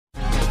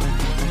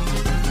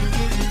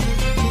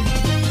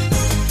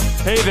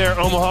Hey there,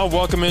 Omaha.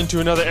 Welcome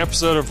into another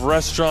episode of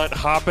Restaurant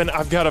Hoppin'.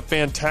 I've got a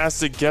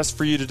fantastic guest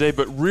for you today,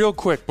 but real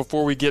quick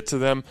before we get to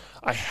them,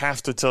 I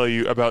have to tell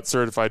you about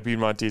Certified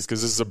Piedmontese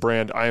because this is a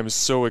brand I am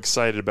so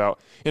excited about.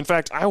 In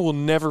fact, I will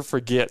never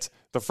forget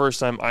the first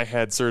time I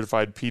had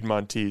Certified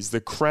Piedmontese. The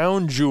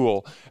crown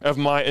jewel of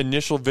my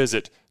initial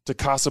visit to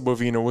Casa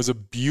Bovina was a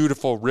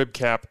beautiful rib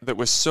cap that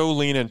was so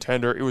lean and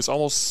tender, it was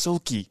almost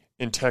silky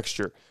in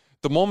texture.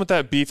 The moment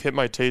that beef hit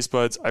my taste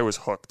buds, I was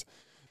hooked.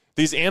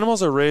 These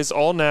animals are raised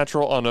all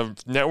natural on a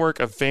network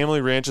of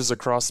family ranches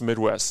across the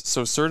Midwest,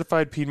 so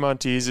Certified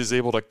Piedmontese is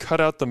able to cut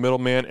out the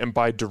middleman and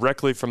buy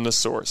directly from the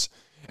source.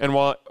 And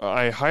while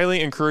I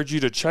highly encourage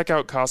you to check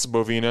out Casa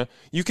Bovina,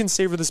 you can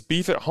savor this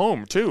beef at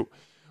home, too.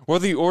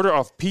 Whether you order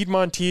off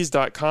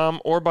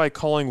Piedmontese.com or by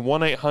calling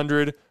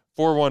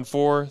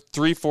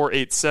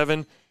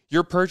 1-800-414-3487,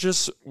 your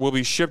purchase will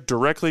be shipped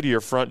directly to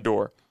your front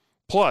door.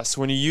 Plus,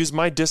 when you use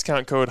my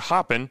discount code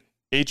HOPPEN,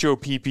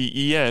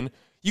 HOPPEN,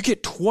 you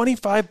get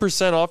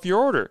 25% off your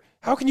order.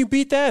 How can you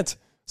beat that?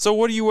 So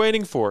what are you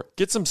waiting for?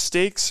 Get some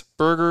steaks,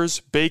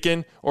 burgers,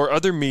 bacon, or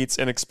other meats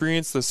and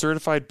experience the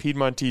Certified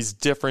Piedmontese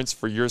difference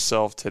for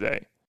yourself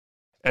today.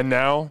 And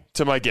now,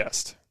 to my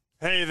guest.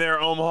 Hey there,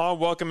 Omaha.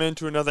 Welcome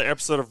into another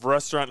episode of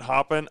Restaurant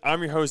Hoppin'.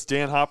 I'm your host,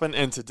 Dan Hoppin',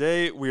 and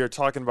today we are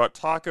talking about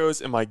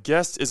tacos, and my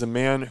guest is a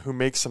man who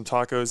makes some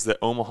tacos that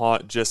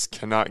Omaha just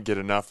cannot get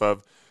enough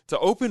of. To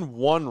open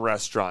one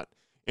restaurant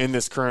in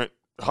this current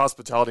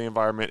hospitality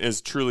environment is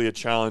truly a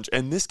challenge,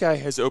 and this guy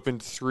has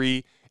opened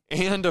 3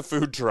 and a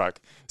food truck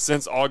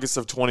since August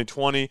of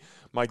 2020.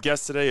 My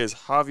guest today is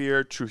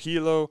Javier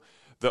Trujillo,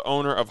 the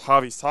owner of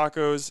Javi's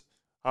Tacos.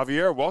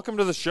 Javier, welcome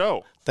to the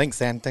show. Thanks,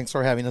 Dan. Thanks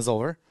for having us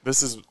over.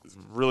 This is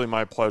really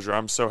my pleasure.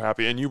 I'm so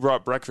happy. And you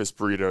brought breakfast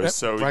burritos. Yep,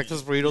 So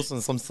breakfast burritos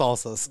and some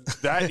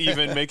salsas. That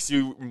even makes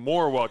you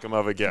more welcome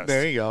of a guest.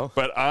 There you go.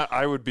 But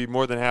I would be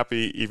more than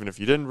happy, even if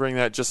you didn't bring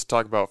that, just to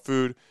talk about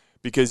food,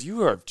 because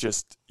you are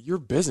just, your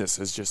business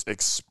has just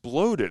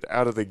exploded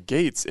out of the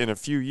gates in a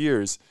few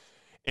years.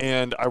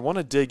 And I want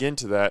to dig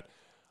into that.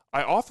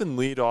 I often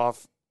lead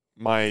off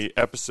my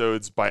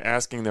episodes by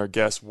asking their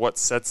guests what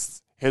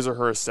sets his or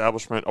her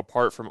establishment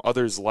apart from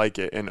others like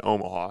it in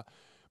Omaha.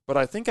 But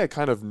I think I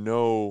kind of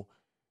know,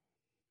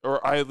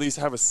 or I at least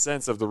have a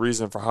sense of the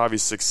reason for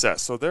Javi's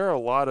success. So there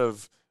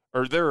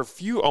are a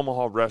few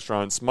Omaha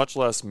restaurants, much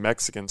less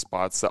Mexican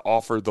spots, that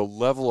offer the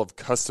level of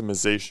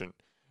customization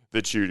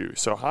that you do.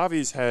 So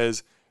Javi's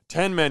has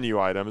 10 menu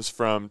items,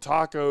 from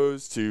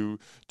tacos to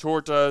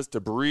tortas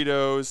to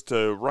burritos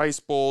to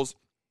rice bowls,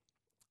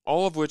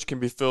 all of which can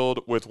be filled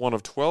with one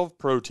of 12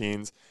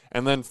 proteins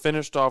and then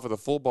finished off with a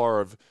full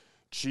bar of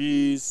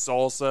cheese,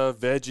 salsa,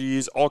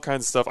 veggies, all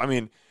kinds of stuff. I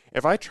mean,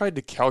 if I tried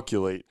to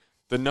calculate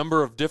the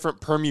number of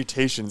different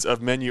permutations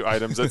of menu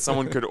items that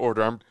someone could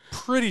order, I'm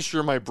pretty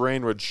sure my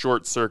brain would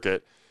short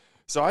circuit.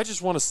 So I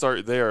just want to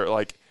start there.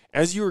 Like,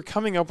 as you were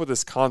coming up with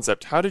this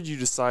concept, how did you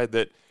decide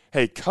that,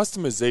 hey,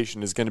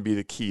 customization is going to be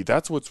the key?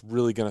 That's what's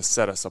really going to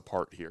set us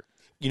apart here.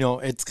 You know,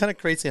 it's kind of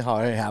crazy how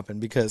it happened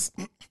because,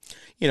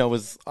 you know, it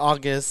was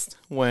August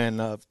when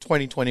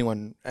 2020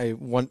 when we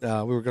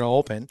were going to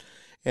open,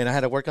 and I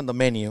had to work on the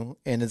menu.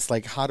 And it's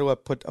like, how do I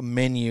put a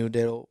menu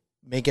that'll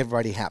make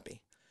everybody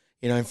happy?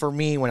 You know, and for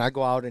me, when I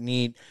go out and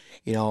eat,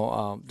 you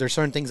know, there's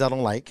certain things I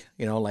don't like,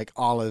 you know, like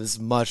olives,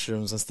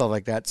 mushrooms, and stuff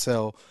like that.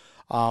 So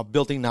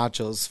building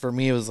nachos, for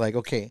me, it was like,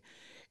 okay,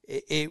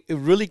 it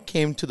really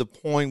came to the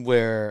point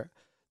where,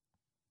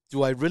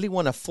 do I really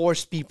want to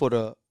force people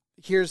to,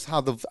 here's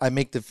how I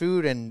make the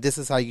food, and this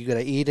is how you got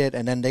to eat it,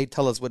 and then they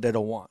tell us what they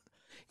don't want,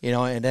 you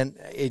know? And then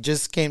it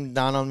just came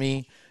down on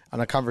me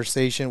on a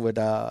conversation with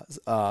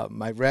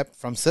my rep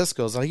from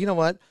Cisco. So, you know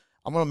what?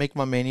 I'm going to make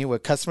my menu where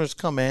customers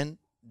come in,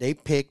 they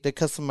pick, they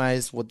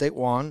customize what they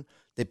want,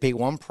 they pay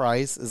one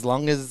price. As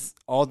long as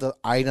all the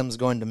items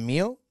go in the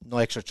meal, no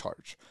extra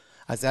charge.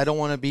 I said, I don't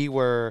want to be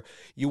where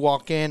you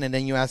walk in and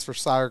then you ask for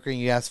sour cream,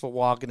 you ask for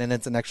wok, and then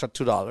it's an extra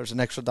 $2, an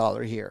extra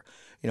 $1 here.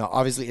 You know,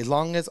 obviously, as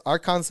long as our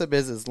concept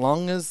is, as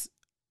long as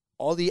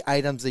all the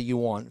items that you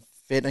want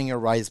fit in your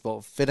rice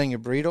bowl, fit in your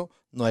burrito,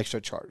 no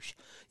extra charge.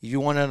 If you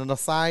want it on the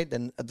side,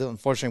 then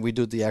unfortunately we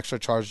do the extra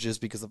charge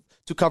just because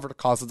to cover the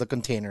cost of the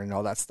container and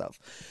all that stuff.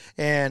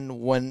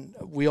 And when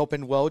we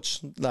opened Welch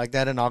like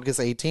that in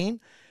August 18,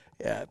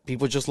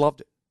 people just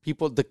loved it.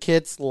 The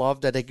kids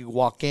loved that they could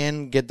walk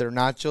in, get their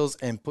nachos,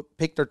 and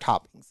pick their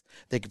toppings.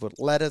 They could put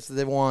lettuce if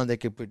they want, they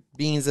could put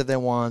beans if they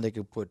want, they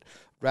could put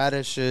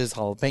radishes,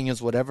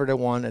 jalapenos, whatever they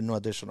want, and no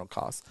additional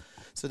cost.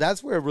 So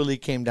that's where it really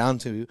came down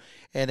to.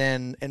 And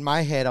then in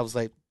my head, I was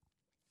like,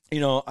 you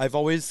know, I've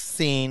always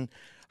seen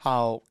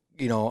how,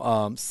 you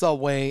know,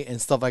 Subway and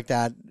stuff like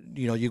that,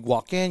 you know, you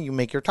walk in, you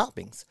make your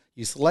toppings,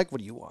 you select what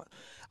you want.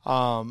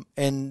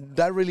 And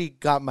that really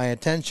got my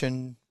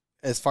attention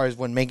as far as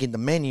when making the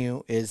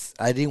menu is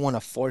I didn't want to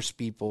force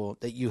people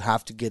that you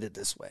have to get it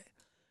this way.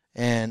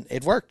 And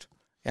it worked.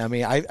 I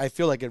mean, I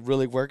feel like it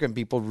really worked and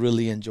people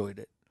really enjoyed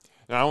it.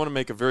 Now, I want to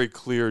make a very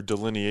clear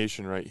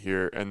delineation right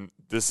here, and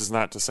this is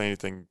not to say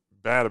anything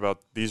bad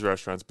about these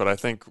restaurants, but I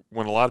think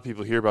when a lot of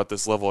people hear about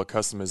this level of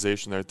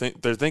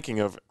customization, they're thinking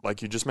of,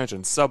 like you just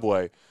mentioned,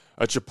 Subway,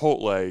 a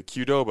Chipotle,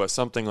 Qdoba,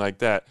 something like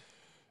that.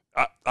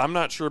 I'm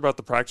not sure about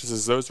the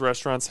practices those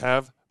restaurants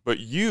have, but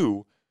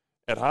you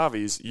at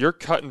Javi's, you're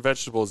cutting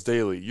vegetables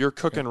daily. You're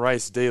cooking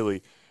rice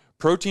daily.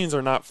 Proteins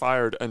are not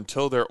fired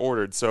until they're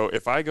ordered. So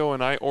if I go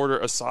and I order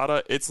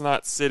asada, it's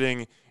not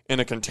sitting in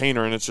a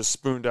container and it's just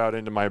spooned out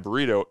into my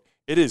burrito.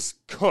 It is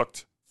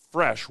cooked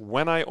fresh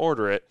when I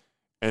order it,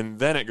 and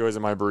then it goes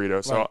in my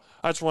burrito. So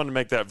I just wanted to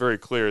make that very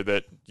clear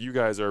that you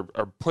guys are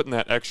putting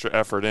that extra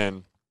effort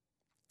in.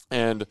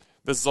 And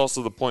this is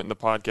also the point in the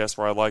podcast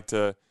where I like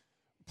to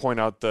point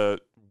out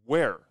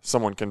where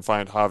someone can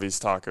find Javi's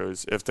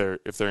Tacos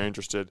if they're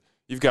interested.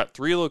 You've got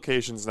 3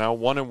 locations now,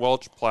 one in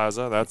Welch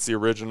Plaza, that's the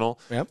original.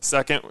 Yep.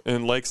 Second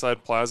in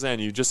Lakeside Plaza, and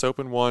you just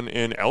opened one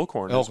in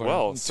Elkhorn as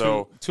well.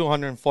 So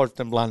 204th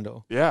and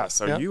Blando. Yeah,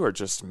 so you are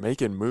just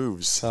making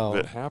moves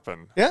that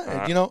happen.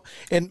 Yeah,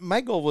 and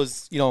my goal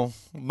was,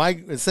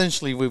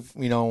 essentially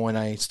when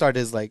I started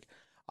is like,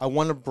 I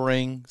want to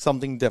bring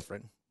something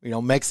different,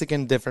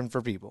 Mexican different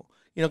for people.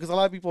 Because a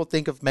lot of people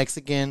think of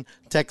Mexican,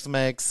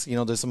 Tex-Mex,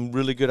 there's some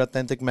really good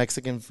authentic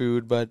Mexican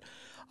food, but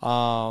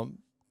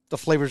the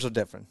flavors are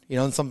different.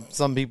 And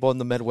some people in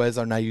the Midwest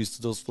are not used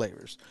to those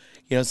flavors.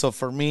 So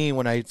for me,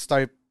 when I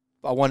started,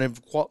 I wanted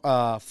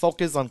to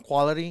focus on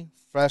quality,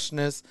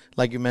 freshness.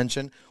 Like you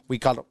mentioned, we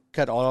cut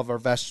all of our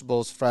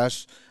vegetables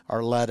fresh,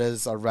 our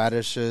lettuce, our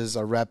radishes,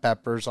 our red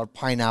peppers, our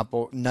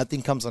pineapple.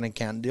 Nothing comes in a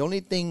can. The only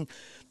thing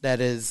that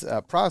is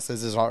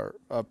processed is our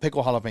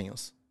pickled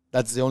jalapenos.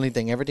 That's the only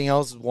thing. Everything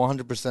else is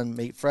 100%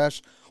 made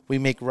fresh. We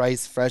make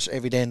rice fresh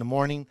every day in the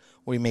morning.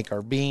 We make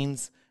our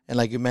beans. And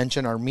like you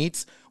mentioned, our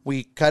meats,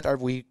 we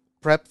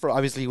prep for,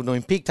 obviously,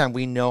 during peak time,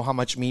 we know how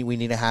much meat we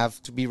need to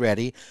have to be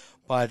ready.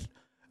 But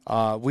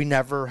we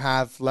never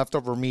have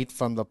leftover meat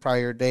from the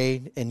prior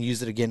day and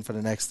use it again for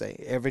the next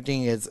day.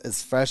 Everything is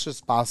as fresh as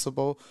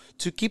possible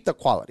to keep the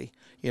quality.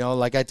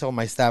 Like I told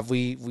my staff,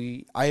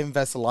 I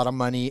invest a lot of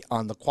money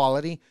on the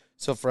quality.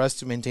 So for us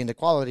to maintain the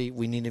quality,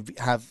 we need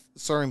to have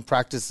certain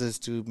practices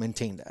to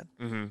maintain that.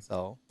 Mm-hmm.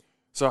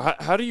 So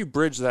how do you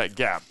bridge that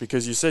gap?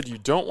 Because you said you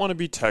don't want to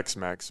be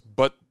Tex-Mex,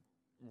 but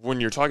when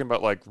you're talking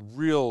about like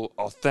real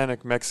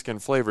authentic Mexican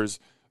flavors,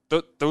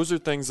 those are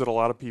things that a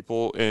lot of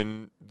people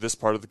in this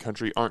part of the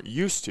country aren't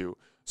used to.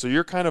 So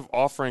you're kind of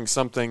offering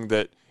something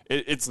that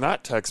it's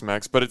not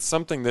Tex-Mex, but it's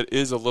something that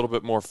is a little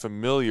bit more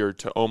familiar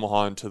to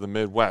Omaha and to the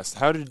Midwest.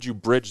 How did you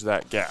bridge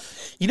that gap?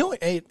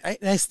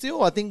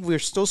 I think we're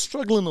still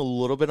struggling a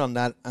little bit on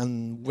that,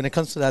 and when it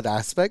comes to that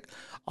aspect.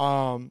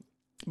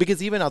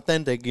 Because even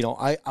authentic,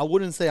 I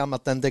wouldn't say I'm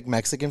authentic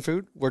Mexican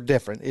food. We're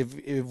different.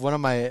 If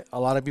a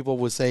lot of people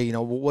would say,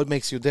 what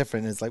makes you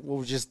different? It's like, well,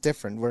 we're just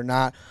different.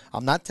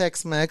 I'm not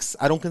Tex-Mex.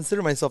 I don't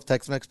consider myself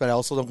Tex-Mex, but I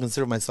also don't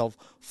consider myself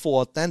full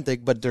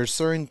authentic. But there's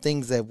certain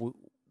things that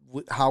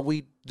how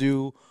we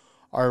do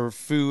our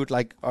food,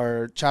 like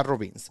our charro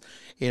beans.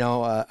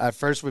 At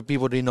first, when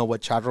people didn't know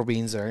what charro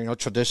beans are,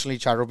 traditionally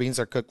charro beans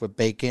are cooked with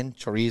bacon,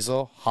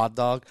 chorizo, hot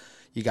dog.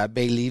 You got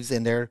bay leaves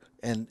in there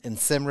and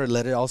simmer,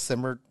 let it all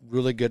simmer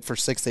really good for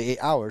 6 to 8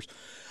 hours.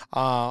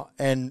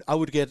 And I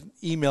would get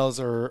emails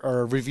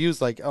or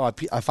reviews like, oh,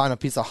 I found a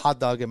piece of hot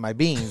dog in my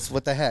beans.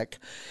 What the heck?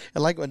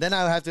 And then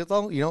I have to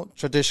tell,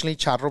 traditionally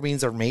charro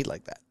beans are made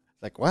like that.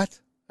 Like, what?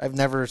 I've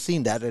never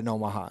seen that in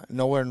Omaha.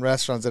 Nowhere in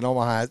restaurants in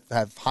Omaha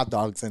have hot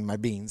dogs in my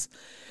beans.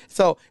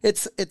 So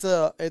it's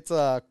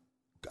a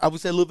I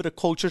would say a little bit of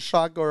culture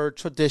shock or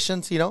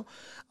traditions, and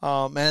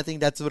I think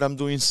that's what I'm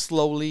doing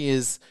slowly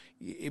is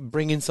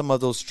bringing some of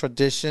those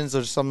traditions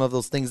or some of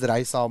those things that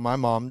I saw my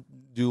mom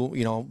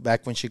do,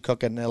 back when she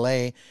cooked in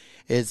LA,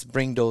 is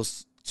bring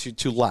those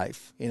to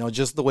life.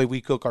 Just the way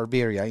we cook our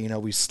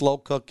birria. We slow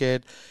cook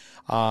it.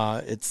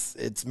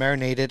 It's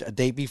marinated a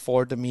day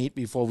before the meat,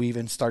 before we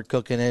even start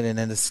cooking it, and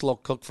then it's slow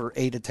cooked for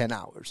 8 to 10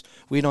 hours.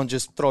 We don't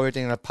just throw it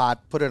in a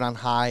pot, put it on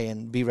high,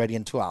 and be ready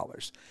in 2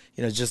 hours.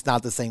 It's just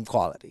not the same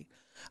quality.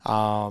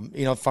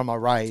 From our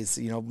rice,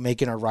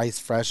 making our rice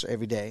fresh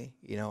every day.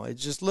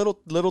 It's just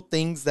little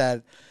things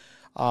that,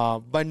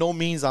 by no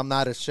means I'm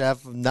not a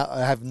chef. I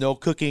have no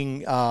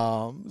cooking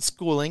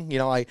schooling.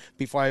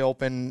 Before I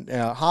opened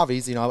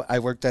Javi's, I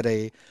worked at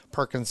a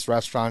Perkins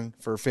restaurant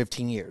for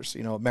 15 years.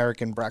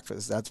 American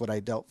breakfast. That's what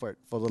I dealt with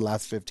for the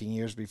last 15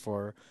 years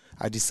before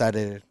I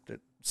decided to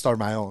start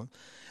my own.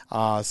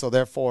 So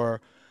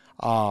therefore,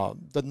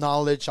 the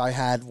knowledge I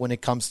had when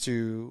it comes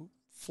to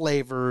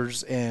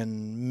flavors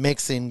and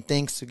mixing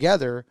things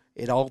together,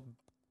 it all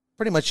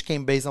pretty much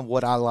came based on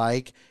what I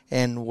like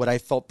and what I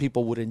felt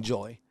people would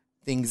enjoy.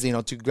 Things,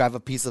 to grab a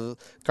piece of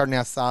carne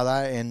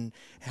asada and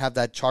have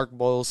that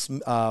charcoal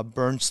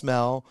burn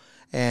smell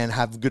and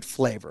have good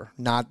flavor,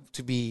 not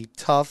to be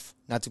tough,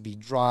 not to be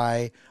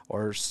dry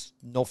or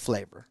no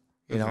flavor,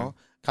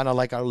 kind of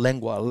like our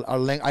lengua.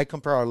 I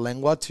compare our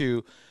lengua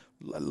to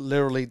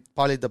literally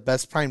probably the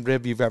best prime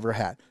rib you've ever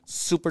had.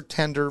 Super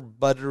tender,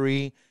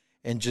 buttery,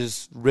 and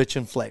just rich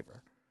in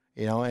flavor,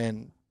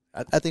 and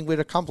I think we'd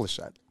accomplish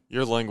that.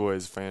 Your lengua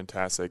is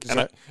fantastic. Is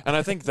that- And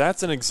I think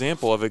that's an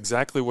example of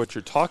exactly what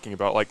you're talking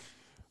about. Like,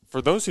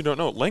 for those who don't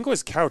know, lengua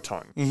is cow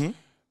tongue. Mm-hmm.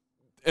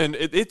 And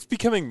it's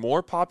becoming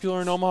more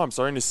popular in Omaha. I'm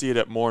starting to see it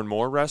at more and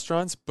more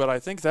restaurants. But I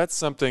think that's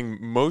something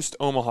most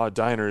Omaha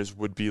diners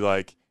would be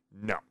like,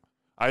 no,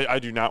 I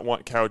do not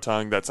want cow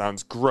tongue. That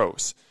sounds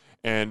gross.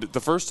 And the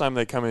first time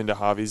they come into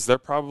Javi's, they're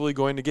probably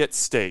going to get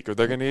steak or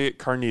they're going to get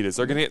carnitas.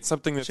 They're going to get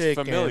something that's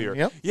Chicken, familiar.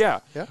 yep. Yeah.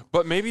 Yep.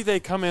 But maybe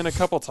they come in a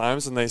couple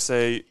times and they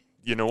say,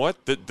 you know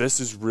what, this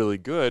is really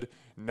good.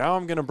 Now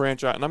I'm going to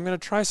branch out and I'm going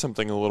to try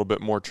something a little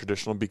bit more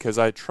traditional because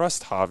I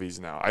trust Javi's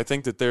now. I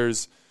think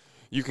that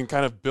you can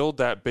kind of build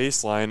that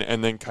baseline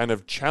and then kind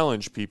of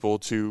challenge people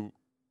to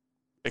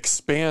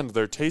expand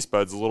their taste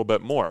buds a little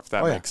bit more, if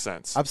that makes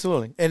sense.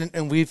 Absolutely.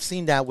 And we've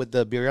seen that with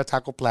the birria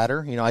taco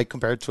platter. You know, I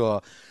compare it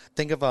to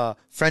think of a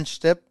French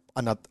dip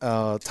on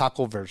a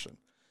taco version.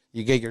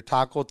 You get your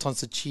taco,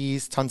 tons of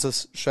cheese, tons of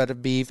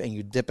shredded beef, and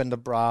you dip in the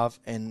broth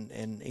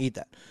and eat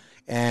that.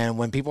 And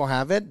when people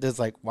have it, it's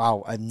like,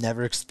 wow, I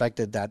never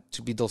expected that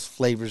to be those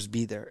flavors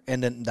be there.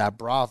 And then that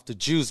broth, the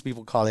juice,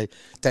 people call it,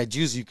 that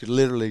juice, you could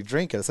literally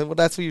drink it. I said, well,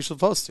 that's what you're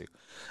supposed to.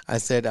 I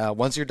said,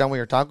 once you're done with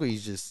your taco, you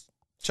just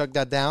chug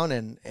that down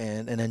and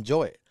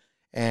enjoy it.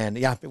 And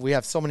yeah, we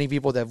have so many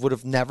people that would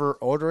have never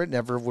ordered it,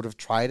 never would have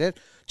tried it,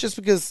 just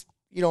because,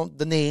 you know,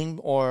 the name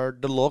or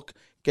the look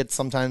gets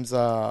sometimes,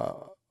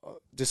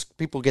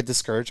 people get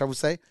discouraged, I would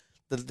say.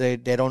 They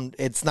don't,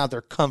 it's not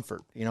their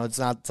comfort, you know, it's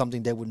not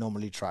something they would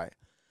normally try.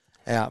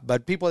 Yeah,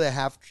 but people that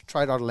have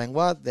tried our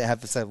lengua, they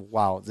have said,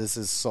 wow, this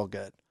is so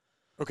good.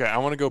 Okay, I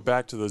want to go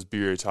back to those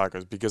birria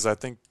tacos because I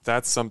think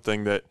that's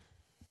something that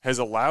has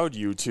allowed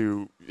you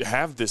to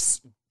have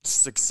this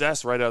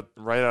success right out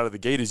of the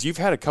gate. Is you've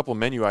had a couple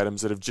menu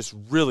items that have just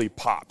really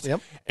popped.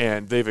 Yep.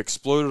 And they've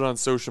exploded on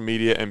social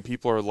media and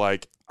people are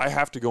like, I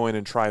have to go in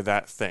and try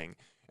that thing.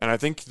 And I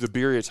think the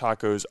birria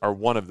tacos are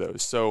one of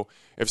those. So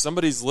if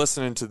somebody's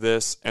listening to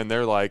this and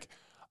they're like,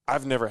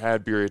 I've never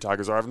had birria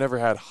tacos or I've never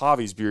had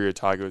Javi's birria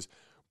tacos,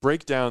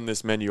 break down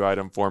this menu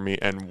item for me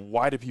and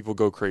why do people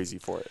go crazy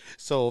for it?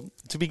 So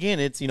to begin,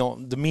 it's, you know,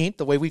 the meat,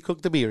 the way we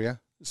cook the birria,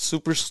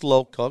 super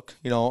slow cook,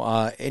 you know,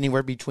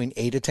 anywhere between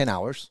 8 to 10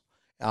 hours.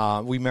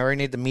 We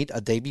marinate the meat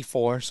a day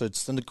before, so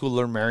it's in the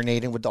cooler,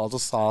 marinating with all the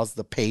sauce,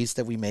 the paste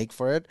that we make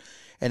for it,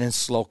 and then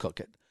slow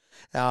cook it.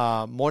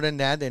 More than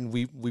that, and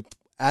we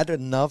add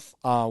enough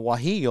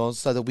guajillo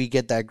so that we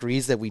get that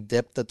grease that we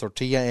dip the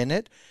tortilla in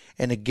it,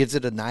 and it gives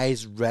it a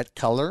nice red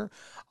color.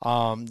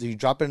 You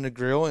drop it in the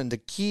grill, and the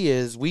key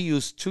is we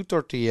use 2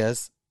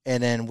 tortillas,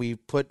 and then we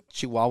put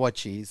Chihuahua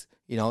cheese,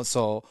 you know,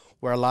 so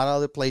where a lot of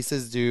other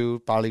places do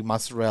probably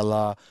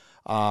mozzarella,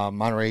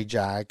 Monterey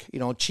Jack, you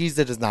know, cheese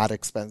that is not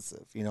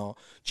expensive. You know,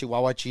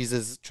 Chihuahua cheese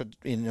is,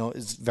 you know,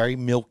 is very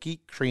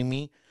milky,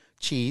 creamy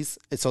cheese,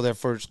 and so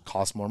therefore it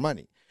costs more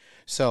money.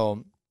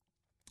 So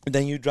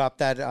then you drop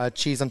that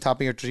cheese on top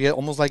of your tortilla,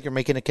 almost like you're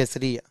making a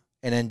quesadilla,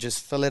 and then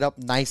just fill it up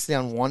nicely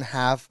on one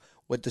half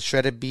with the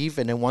shredded beef,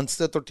 and then once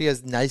the tortilla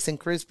is nice and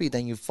crispy,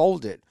 then you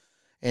fold it,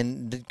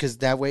 and because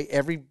that way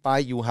every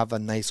bite you have a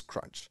nice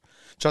crunch.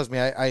 Trust me,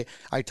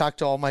 I talk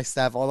to all my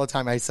staff all the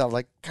time. I say,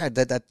 like, God,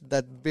 that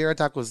birria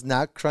taco is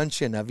not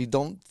crunchy enough. You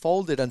don't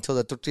fold it until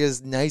the tortilla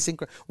is nice and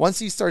crunchy.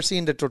 Once you start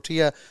seeing the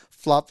tortilla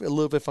flop a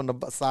little bit from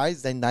the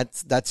sides, then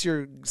that's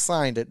your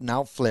sign that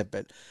now flip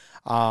it.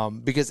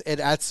 Because it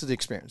adds to the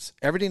experience.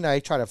 Everything that I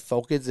try to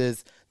focus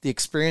is the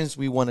experience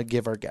we want to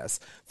give our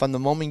guests. From the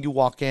moment you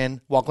walk on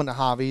to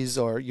Javi's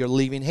or you're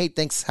leaving, hey,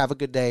 thanks, have a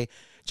good day.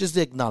 Just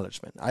the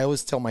acknowledgement. I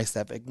always tell my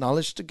staff,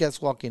 acknowledge the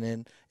guests walking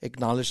in,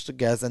 acknowledge the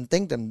guests, and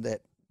thank them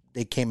that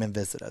they came and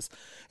visit us.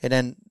 And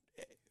then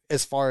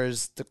as far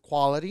as the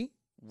quality,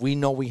 we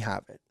know we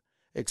have it.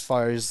 As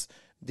far as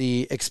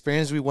the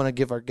experience we want to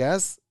give our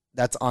guests,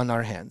 that's on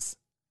our hands.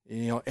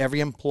 You know, every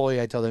employee,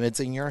 I tell them, it's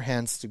in your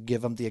hands to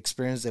give them the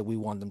experience that we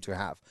want them to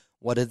have.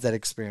 What is that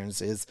experience?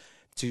 Is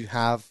to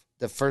have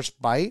the first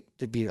bite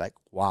to be like,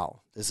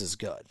 wow, this is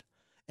good.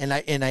 And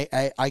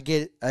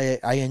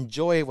I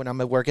enjoy when I'm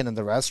working in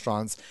the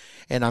restaurants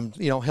and I'm,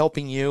 you know,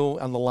 helping you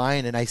on the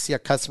line and I see a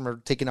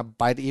customer taking a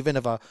bite, even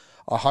of a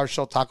hard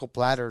shell taco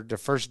platter, their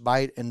first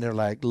bite, and they're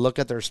like, look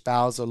at their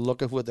spouse or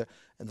look at and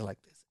they're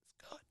like, this is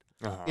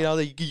good. Uh-huh. You know,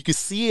 you can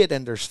see it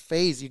in their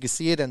face, you can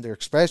see it in their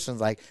expressions,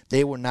 like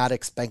they were not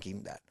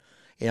expecting that.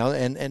 You know,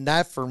 and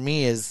that for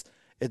me it's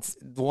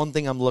the one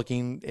thing I'm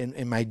looking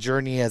in my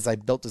journey as I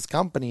built this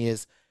company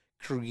is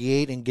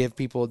create and give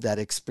people that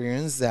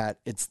experience that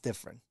it's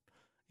different.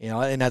 You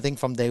know, and I think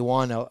from day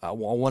one, I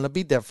want to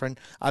be different.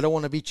 I don't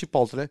want to be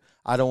Chipotle.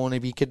 I don't want to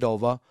be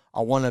Qdoba.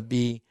 I want to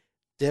be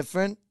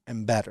different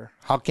and better.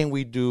 How can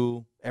we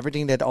do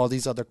everything that all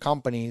these other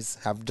companies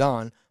have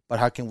done, but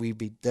how can we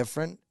be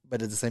different,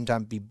 but at the same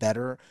time be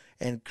better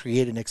and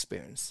create an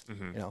experience,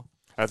 you know?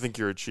 I think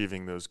you're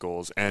achieving those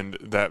goals. And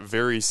that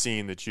very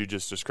scene that you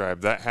just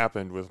described, that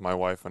happened with my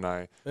wife and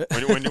I.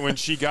 When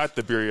she got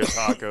the birria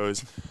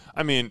tacos,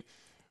 I mean,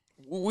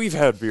 we've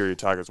had birria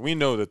tacos. We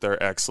know that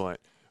they're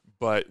excellent.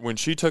 But when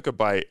she took a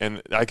bite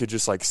and I could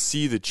just like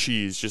see the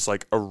cheese just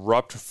like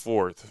erupt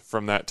forth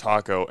from that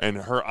taco and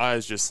her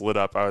eyes just lit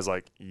up, I was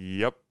like,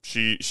 yep,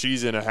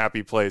 she's in a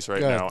happy place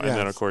right now. And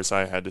then, of course,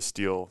 I had to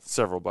steal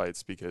several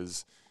bites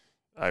because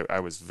I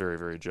was very,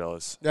 very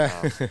jealous.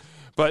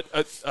 But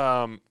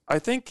I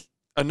think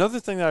another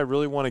thing that I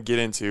really want to get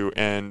into,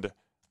 and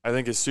I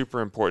think is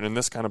super important, and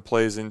this kind of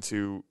plays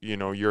into, you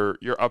know, your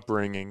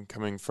upbringing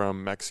coming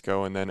from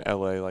Mexico and then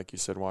LA, like you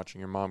said, watching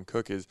your mom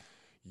cook, is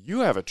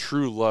you have a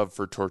true love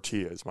for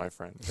tortillas, my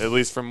friend. At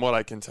least from what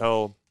I can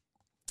tell,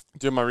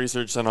 doing my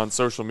research and on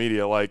social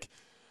media, like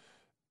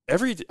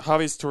every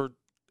Javi's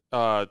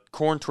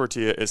corn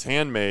tortilla is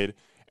handmade,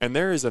 and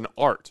there is an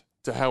art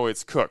to how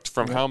it's cooked,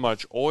 from how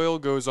much oil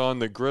goes on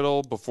the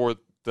griddle before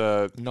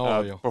the no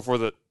oil on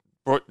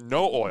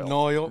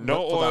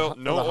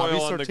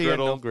the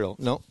griddle, no grill,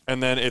 no.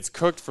 And then it's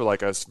cooked for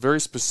like a very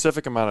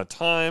specific amount of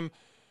time.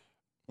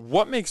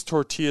 What makes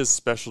tortillas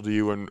special to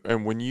you,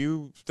 and when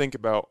you think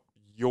about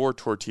your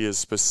tortillas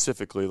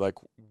specifically, like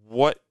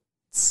what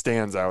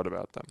stands out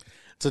about them?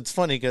 So it's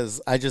funny because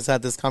I just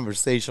had this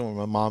conversation with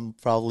my mom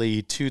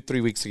probably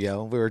 2-3 weeks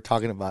ago. We were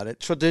talking about it.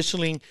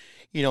 Traditionally,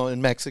 you know,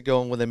 in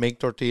Mexico, when they make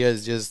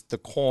tortillas, just the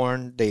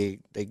corn, they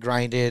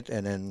grind it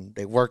and then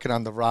they work it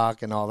on the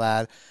rock and all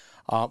that.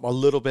 A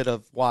little bit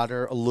of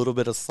water, a little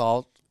bit of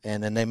salt,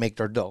 and then they make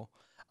their dough.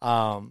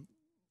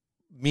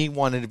 Me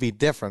wanted to be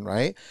different,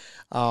 right?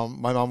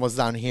 My mom was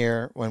down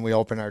here when we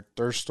opened our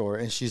third store,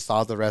 and she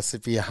saw the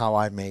recipe of how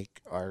I make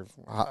our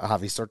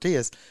Javi's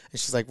tortillas. And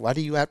she's like, why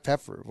do you add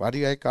pepper? Why do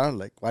you add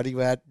garlic? Why do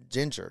you add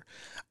ginger?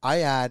 I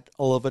add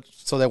a little bit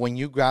so that when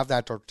you grab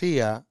that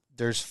tortilla,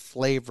 there's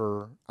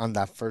flavor on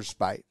that first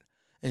bite.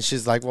 And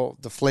she's like, well,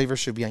 the flavor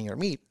should be on your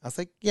meat. I was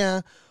like,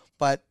 yeah,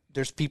 but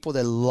there's people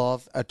that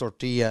love a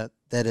tortilla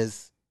that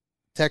is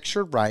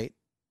textured right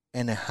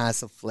and it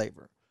has a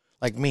flavor.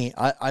 Like me,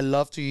 I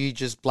love to eat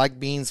just black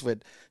beans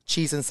with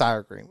cheese and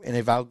sour cream. And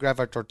if I'll grab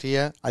a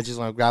tortilla, I just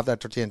want to grab that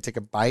tortilla and take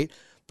a bite,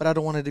 but I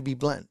don't want it to be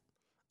bland.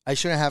 I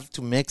shouldn't have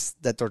to mix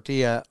the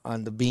tortilla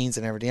on the beans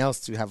and everything else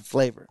to have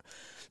flavor.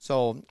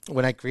 So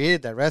when I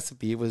created that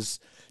recipe, it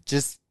was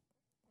just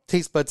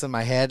taste buds in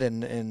my head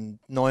and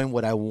knowing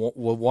what I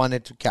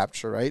wanted to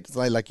capture, right? It's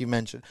like you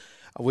mentioned,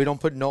 we don't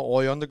put no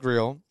oil on the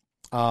grill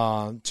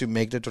to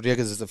make the tortilla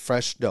because it's a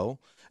fresh dough.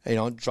 You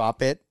know,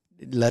 drop it.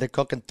 Let it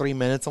cook in 3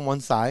 minutes on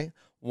one side.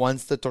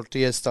 Once the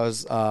tortilla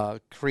starts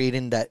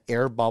creating that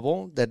air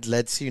bubble that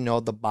lets you know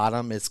the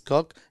bottom is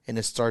cooked and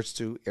it starts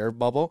to air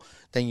bubble,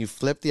 then you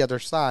flip the other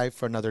side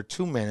for another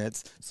 2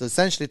 minutes. So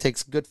essentially it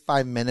takes a good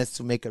 5 minutes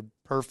to make a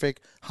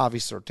perfect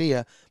Javi's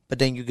tortilla, but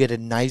then you get it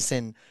nice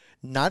and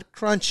not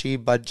crunchy,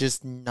 but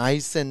just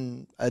nice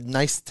and a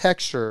nice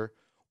texture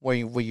where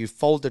you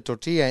fold the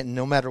tortilla, and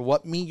no matter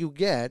what meat you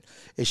get,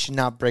 it should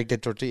not break the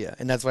tortilla.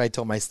 And that's what I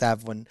told my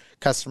staff when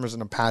customers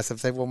in the past have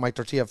said, well, my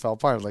tortilla fell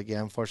apart. I'm like,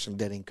 yeah,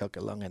 unfortunately, they didn't cook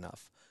it long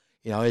enough.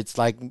 You know, it's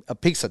like a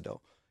pizza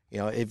dough. You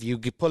know, if you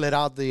pull it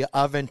out the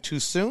oven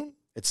too soon,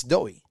 it's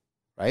doughy,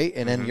 right?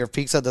 And then your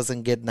pizza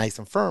doesn't get nice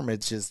and firm.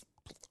 It's just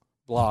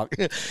block.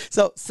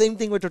 So same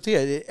thing with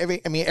tortilla.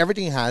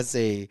 Everything has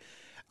a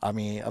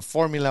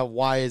formula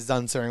why it's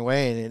done a certain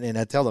way. And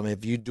I tell them,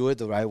 if you do it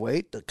the right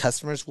way, the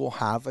customers will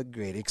have a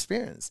great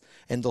experience.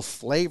 And those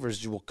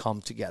flavors will come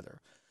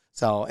together.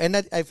 So,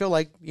 and I feel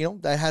like, you know,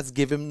 that has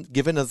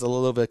given us a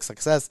little bit of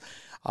success.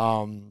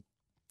 A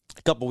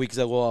couple weeks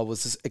ago, I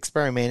was just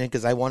experimenting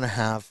because I want to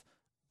have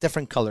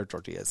different color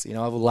tortillas. You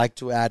know, I would like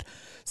to add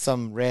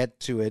some red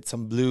to it,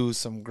 some blue,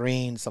 some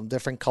green, some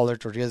different color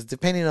tortillas,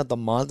 depending on the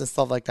month and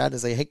stuff like that. And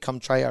say, hey, come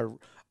try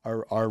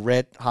our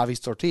red Javi's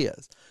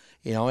tortillas.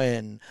 You know,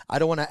 and I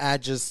don't want to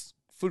add just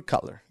food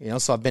color, you know,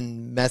 so I've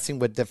been messing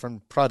with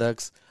different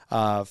products,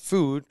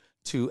 food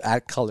to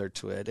add color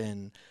to it.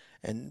 And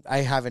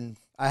I haven't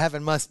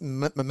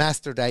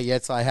mastered that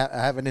yet, so I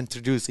haven't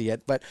introduced it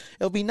yet, but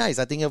it'll be nice.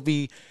 I think it'll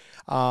be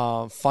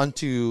fun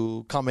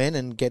to come in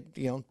and get,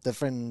 you know,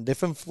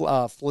 different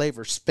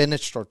flavors,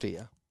 spinach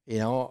tortilla, you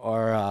know,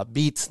 or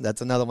beets. That's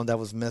another one that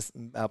was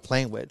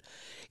playing with,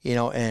 you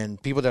know,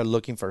 and people that are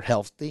looking for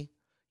healthy,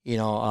 you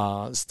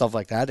know, stuff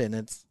like that.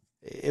 And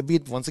it'll be,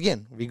 once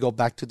again, we go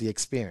back to the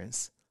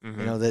experience,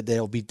 you know, that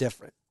they'll be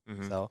different.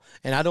 So,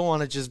 and I don't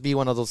want to just be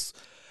one of those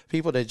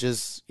people that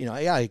just, you know,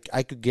 yeah,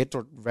 I could get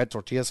red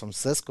tortillas from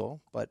Cisco,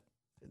 but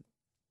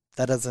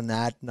that doesn't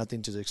add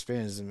nothing to the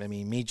experience. I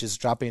mean, me just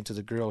dropping into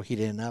the grill,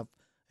 heating it up,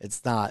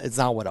 it's not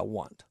what I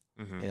want,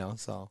 you know,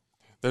 so.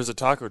 There's a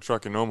taco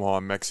truck in Omaha,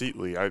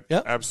 Mexitli.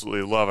 I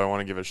absolutely love. I want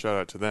to give a shout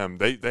out to them.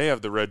 They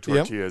have the red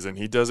tortillas, and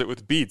he does it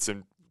with beets.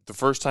 And the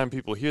first time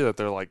people hear that,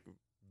 they're like,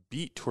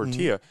 beet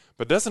tortilla,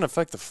 but it doesn't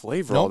affect the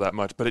flavor all that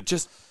much, but it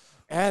just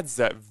adds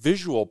that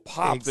visual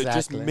pop that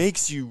just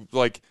makes you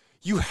like,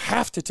 you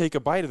have to take a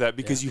bite of that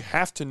because you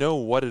have to know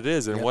what it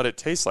is and what it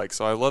tastes like.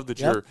 So I love that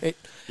you're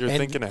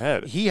thinking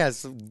ahead. He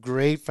has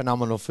great,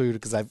 phenomenal food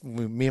because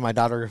me and my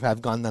daughter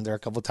have gone down there a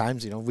couple of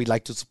times. You know, we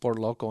like to support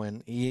local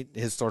and eat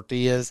his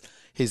tortillas,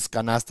 his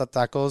canasta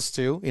tacos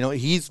too. You know,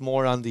 he's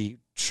more on the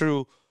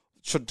true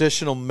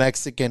traditional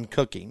Mexican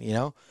cooking,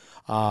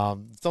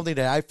 something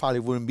that I probably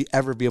wouldn't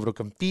ever be able to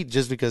compete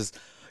just because,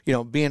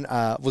 being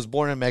was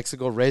born in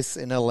Mexico, raised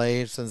in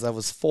LA since I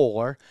was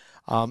 4.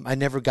 I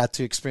never got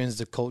to experience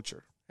the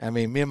culture. I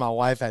mean, me and my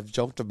wife have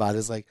joked about it.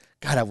 It's like,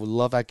 God, I would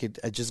love I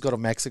just go to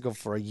Mexico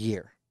for a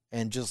year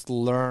and just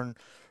learn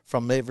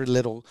from every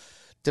little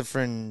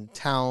different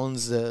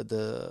towns,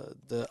 the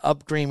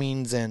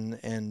upbringings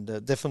and the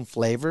different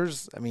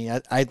flavors. I mean,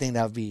 I think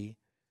that would be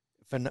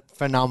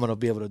phenomenal to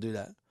be able to do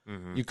that.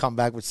 Mm-hmm. You come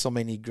back with so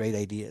many great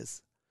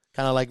ideas.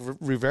 Kind of like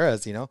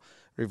Rivera's,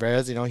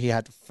 Rivera's, he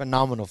had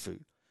phenomenal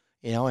food,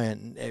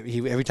 and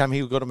every time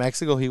he would go to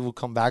Mexico, he would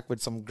come back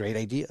with some great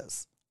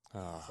ideas.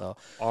 So.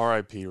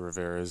 R.I.P.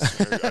 Rivera's,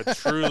 a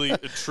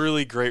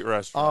truly great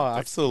restaurant.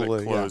 Absolutely,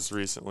 that closed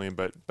recently,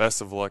 but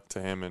best of luck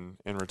to him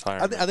in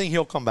retirement. I think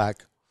he'll come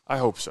back. I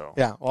hope so.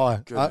 Yeah,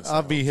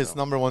 I'll be his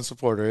number one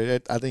supporter.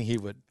 I think he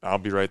would. I'll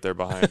be right there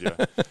behind you.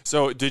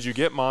 So, did you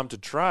get Mom to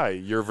try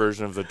your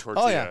version of the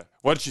tortilla? Oh, yeah.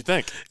 What did she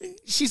think?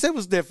 She said it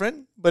was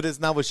different, but it's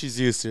not what she's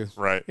used to.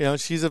 Right.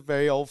 She's a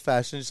very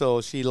old-fashioned,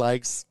 so she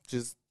likes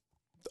just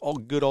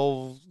good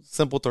old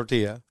simple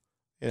tortilla.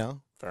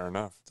 Fair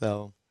enough.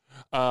 So.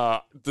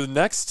 The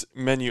next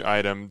menu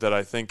item that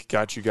I think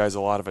got you guys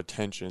a lot of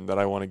attention that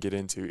I want to get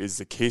into is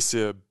the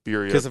quesadilla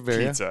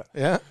pizza.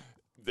 Yeah.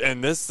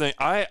 And this thing,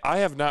 I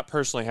have not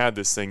personally had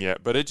this thing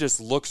yet, but it just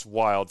looks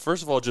wild.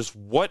 First of all, just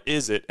what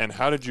is it, and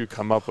how did you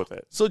come up with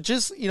it? So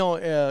just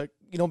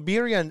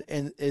birria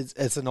and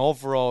it's an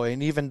overall,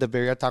 and even the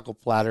birria taco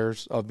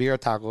platters or birria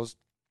tacos,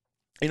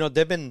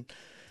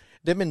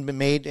 they've been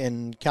made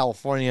in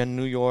California,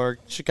 New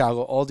York,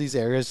 Chicago, all these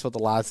areas for the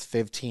last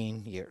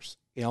 15 years.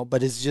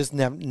 But it's just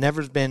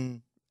never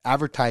been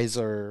advertised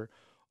or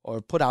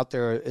put out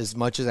there as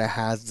much as it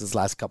has this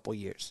last couple of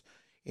years.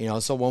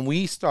 So when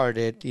we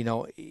started,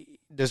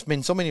 there's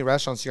been so many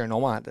restaurants here in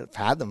Omaha that have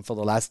had them for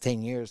the last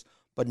 10 years,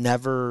 but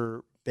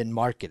never been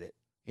marketed,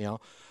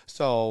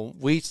 So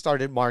we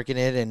started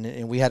marketing it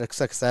and we had a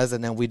success,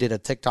 and then we did a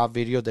TikTok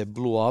video that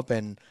blew up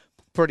and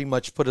pretty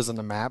much put us on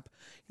the map,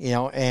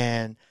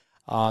 and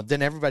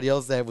then everybody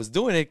else that was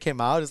doing it came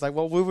out. It's like,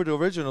 well, we were the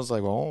originals.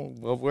 Like, well,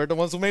 we're the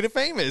ones who made it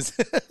famous,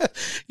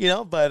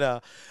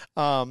 But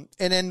and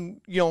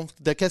then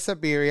the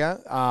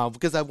quesadilla,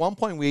 because at one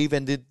point we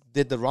even did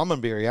the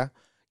ramen birria,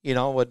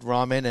 with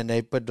ramen, and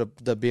they put the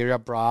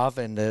birria broth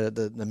and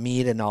the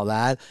meat and all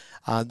that.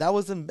 That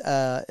wasn't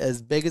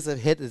as big as a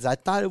hit as I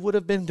thought it would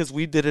have been because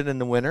we did it in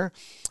the winter.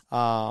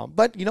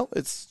 But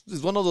it's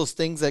one of those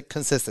things that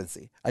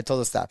consistency. I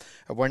told the staff,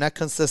 if we're not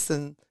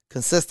consistent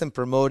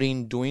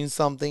promoting, doing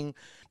something,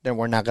 then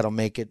we're not going to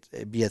make it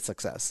be a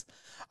success.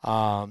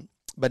 But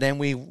then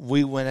we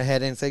went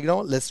ahead and said,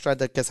 let's try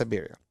the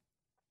quesadilla.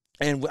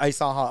 And I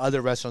saw how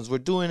other restaurants were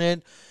doing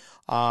it.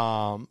 So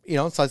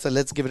I said,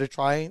 let's give it a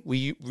try.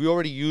 We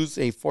already used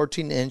a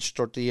 14-inch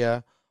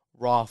tortilla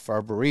raw for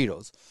our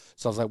burritos.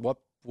 So I was like,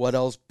 what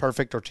else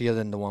perfect tortilla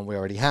than the one we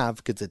already have?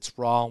 Because it's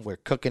raw, we're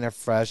cooking it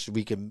fresh,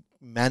 we can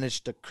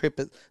manage the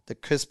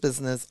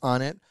crispness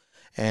on it,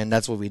 and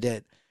that's what we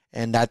did.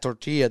 And that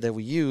tortilla that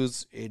we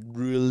use, it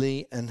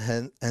really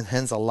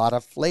enhances a lot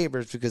of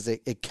flavors because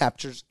it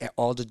captures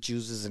all the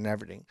juices and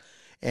everything.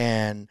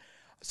 And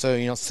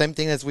so, same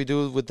thing as we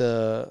do with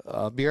the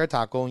birria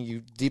taco.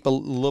 You dip a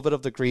little bit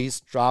of the grease,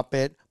 drop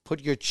it, put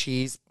your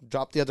cheese,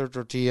 drop the other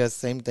tortillas,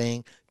 same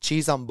thing.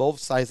 Cheese on both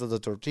sides of the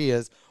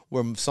tortillas,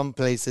 where some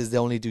places they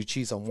only do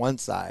cheese on one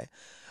side.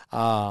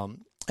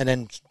 And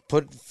then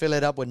fill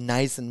it up with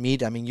nice and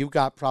meat. I mean, you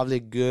got probably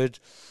good,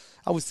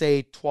 I would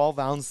say 12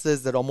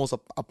 ounces, that almost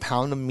a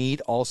pound of meat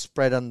all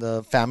spread on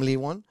the family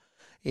one,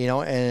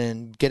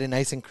 and get it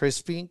nice and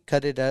crispy.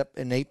 Cut it up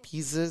in 8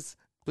 pieces.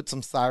 Put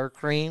some sour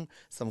cream,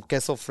 some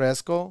queso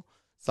fresco,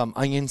 some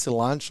onion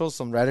cilantro,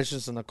 some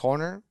radishes in the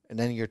corner, and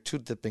then your 2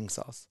 dipping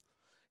sauce.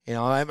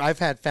 I've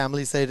had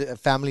families say that a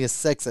family of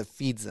 6 that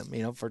feeds them.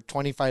 For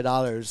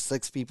 $25,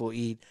 6 people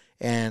eat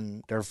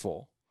and they're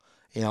full.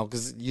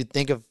 Because you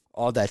think of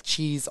all that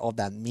cheese, all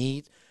that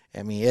meat.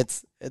 I mean,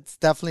 it's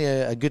definitely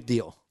a good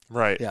deal.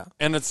 Right. Yeah.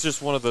 And it's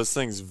just one of those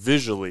things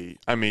visually.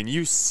 I mean,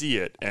 you see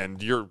it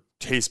and your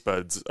taste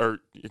buds,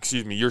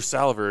 your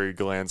salivary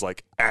glands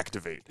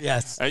activate.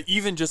 Yes.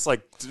 Even just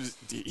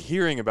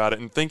hearing about it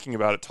and thinking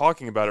about it,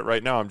 talking about it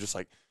right now, I'm just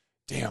like,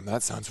 damn,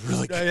 that sounds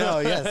really good. Oh,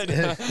 yes.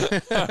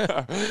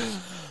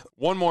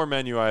 One more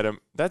menu item,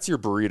 that's your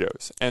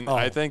burritos. And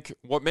I think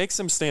what makes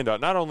them stand out,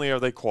 not only are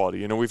they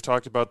quality, we've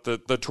talked about the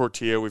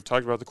tortilla, we've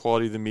talked about the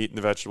quality of the meat and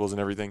the vegetables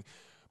and everything,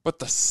 but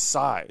the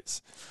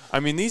size. I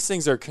mean, these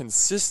things are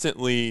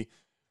consistently,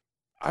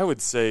 I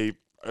would say,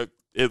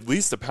 at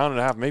least 1.5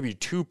 pounds, maybe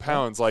 2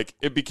 pounds.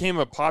 It became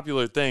a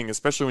popular thing,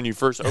 especially when you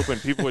first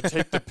opened. People would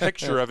take the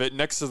picture of it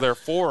next to their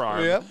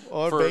forearm. Yep,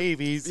 or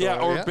babies.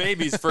 Or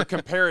babies for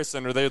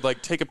comparison. Or they'd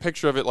take a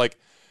picture of it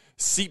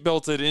seat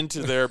belted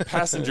into their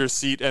passenger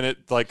seat and it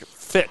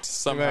fit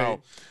somehow.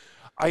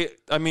 Right.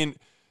 I mean,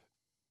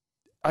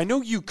 I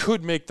know you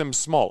could make them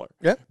smaller.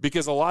 Yeah.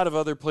 Because a lot of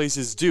other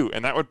places do,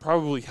 and that would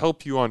probably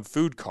help you on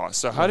food costs.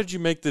 So how did you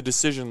make the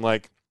decision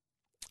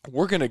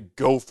we're going to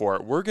go for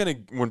it.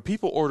 When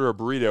people order a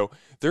burrito,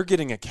 they're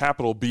getting a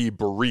capital B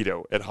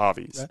burrito at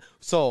Javi's.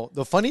 So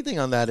the funny thing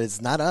on that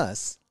is not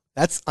us.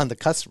 That's on the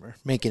customer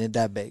making it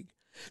that big.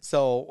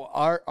 So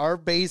our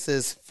base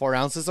is 4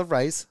 ounces of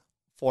rice,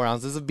 4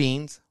 ounces of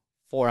beans,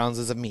 4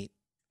 ounces of meat.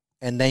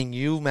 And then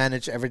you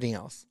manage everything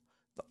else,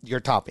 your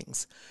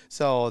toppings.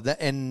 So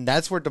and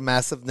that's where the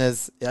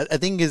massiveness, I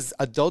think, is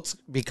adults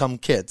become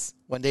kids.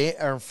 When they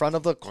are in front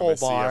of the coal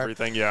bar,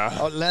 everything,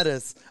 yeah.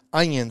 Lettuce,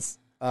 onions,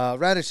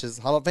 radishes,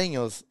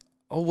 jalapenos.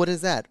 Oh, what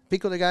is that?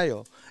 Pico de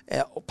gallo.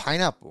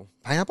 Pineapple.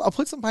 Pineapple. I'll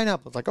put some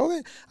pineapples. Like,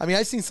 okay. I mean,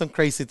 I've seen some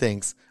crazy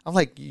things. I'm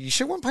like, you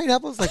sure want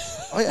pineapples? Like,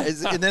 oh yeah.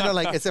 And then they're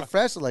like, is it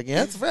fresh? I'm like,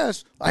 yeah, it's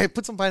fresh. I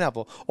put some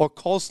pineapple. Or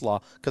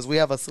coleslaw, because we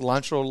have a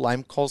cilantro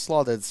lime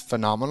coleslaw that's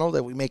phenomenal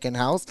that we make in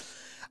house.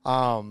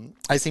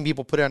 I've seen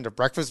people put it on their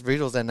breakfast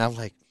burritos, and I'm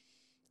like,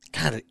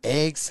 God,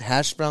 eggs,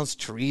 hash browns,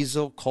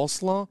 chorizo,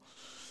 coleslaw.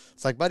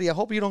 It's like, buddy, I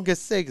hope you don't get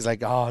sick. It's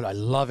like, oh, I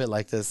love it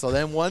like this. So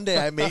then one day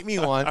I made me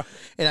one,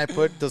 and I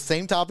put the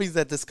same toppings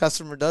that this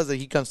customer does. That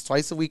he comes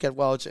twice a week at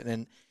Welch,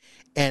 and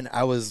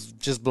I was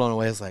just blown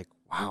away. I was like,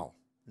 wow,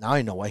 now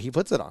I know why he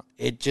puts it on.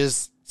 It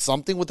just,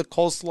 something with the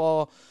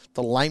coleslaw,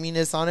 the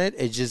liminess on it,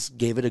 it just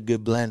gave it a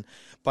good blend.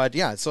 But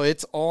yeah, so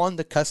it's on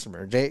the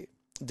customer.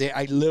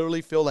 I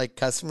literally feel like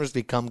customers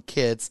become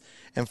kids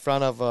in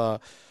front of a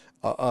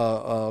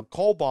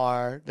coal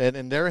bar that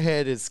in their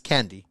head is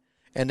candy.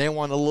 And they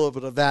want a little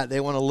bit of that. They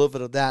want a little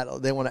bit of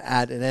that. They want to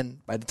add. And then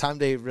by the time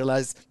they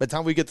realize, by the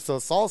time we get to the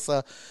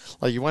salsa,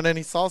 like, you want any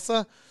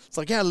salsa? It's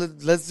like, yeah,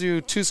 let's do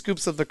 2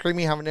 scoops of the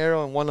creamy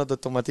habanero and 1 of the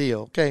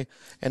tomatillo. Okay.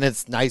 And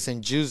it's nice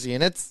and juicy.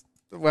 And it's,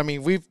 I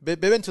mean, we've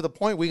been to the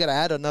point we got to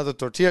add another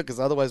tortilla because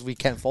otherwise we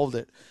can't fold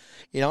it.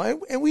 You know,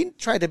 and we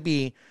try to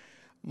be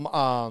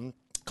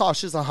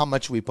cautious on how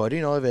much we put. You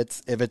know,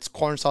 if it's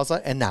corn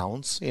salsa, an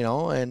ounce, you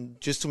know,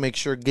 and just to make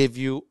sure, give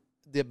you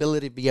the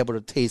ability to be able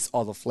to taste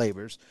all the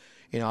flavors.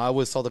 You know, I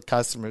always tell the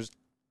customers,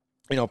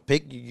 you know,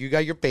 you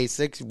got your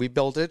basics. We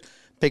built it.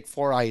 Pick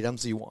 4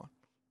 items you want.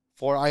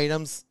 4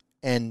 items,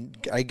 and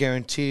I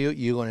guarantee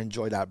you're going to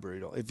enjoy that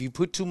burrito. If you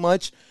put too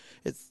much,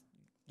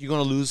 you're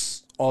going to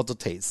lose all the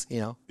taste,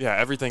 you know? Yeah,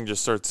 everything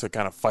just starts to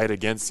kind of fight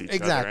against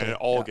each other, and it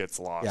all gets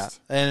lost. Yeah,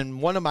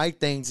 and one of my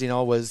things, you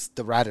know, was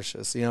the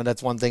radishes. You know,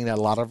 that's one thing that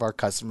a lot of our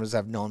customers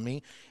have known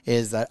me,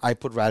 is that I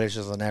put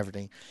radishes on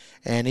everything.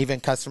 And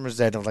even customers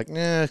that are like,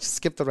 nah,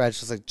 skip the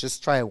radishes, like,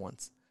 just try it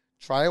once.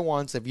 Try it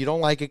once. If you don't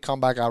like it,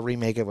 come back. I'll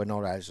remake it with no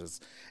radishes.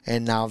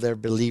 And now they're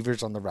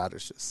believers on the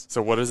radishes.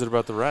 So what is it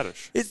about the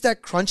radish? It's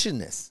that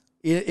crunchiness.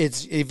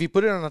 It's if you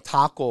put it on a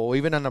taco or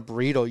even on a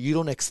burrito, you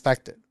don't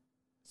expect it.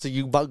 So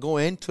you go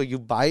into it, you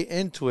bite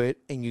into it,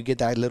 and you get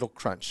that little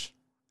crunch.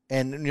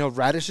 And, you know,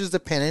 radishes,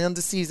 depending on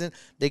the season,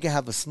 they can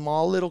have a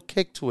small little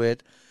kick to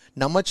it.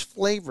 Not much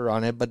flavor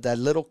on it, but that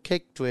little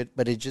kick to it.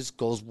 But it just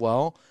goes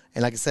well.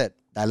 And like I said,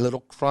 that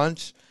little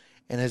crunch.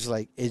 And it's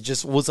like, it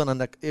just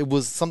wasn't, it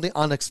was something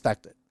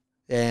unexpected.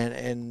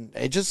 And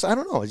it just, I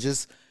don't know, it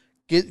just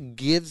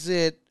gives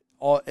it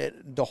all,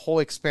 the whole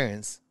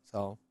experience.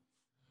 So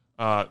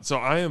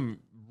I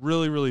am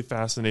really, really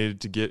fascinated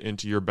to get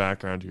into your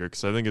background here,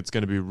 because I think it's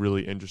going to be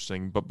really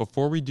interesting. But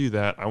before we do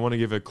that, I want to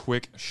give a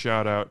quick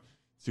shout out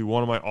to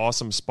one of my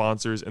awesome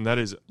sponsors, and that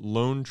is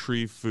Lone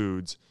Tree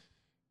Foods.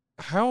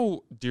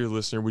 How, dear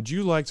listener, would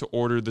you like to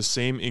order the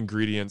same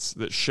ingredients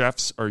that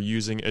chefs are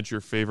using at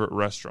your favorite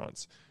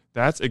restaurants?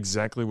 That's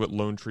exactly what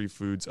Lone Tree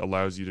Foods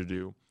allows you to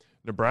do.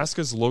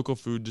 Nebraska's local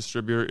food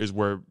distributor is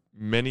where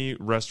many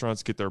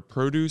restaurants get their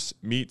produce,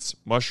 meats,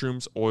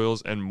 mushrooms,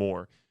 oils, and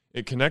more.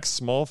 It connects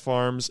small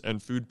farms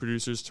and food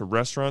producers to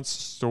restaurants,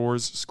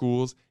 stores,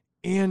 schools,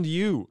 and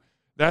you.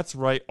 That's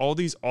right, all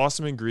these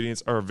awesome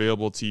ingredients are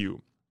available to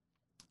you.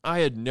 I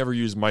had never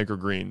used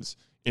microgreens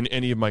in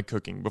any of my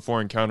cooking before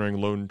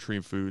encountering Lone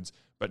Tree Foods,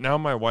 but now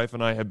my wife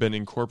and I have been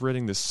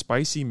incorporating this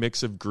spicy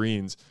mix of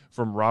greens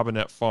from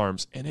Robinette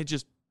Farms, and it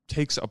just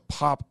takes a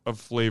pop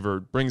of flavor,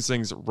 brings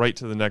things right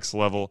to the next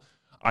level.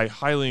 I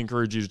highly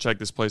encourage you to check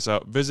this place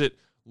out. Visit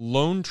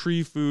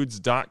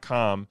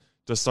LoneTreeFoods.com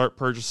to start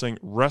purchasing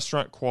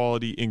restaurant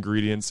quality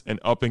ingredients and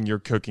upping your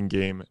cooking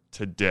game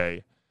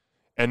today.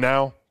 And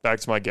now,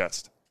 back to my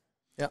guest.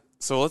 Yeah.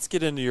 So let's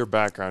get into your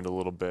background a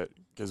little bit,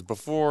 because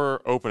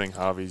before opening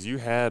Javi's, you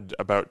had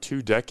about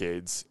 2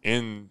 decades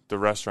in the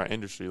restaurant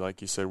industry, like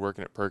you said,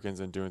 working at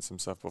Perkins and doing some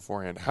stuff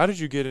beforehand. How did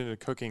you get into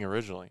cooking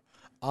originally?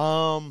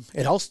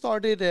 It all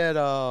started at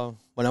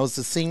when I was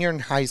a senior in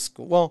high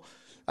school. Well,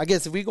 I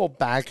guess if we go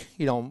back,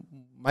 you know,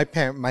 my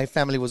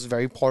family was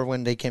very poor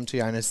when they came to the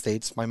United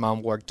States. My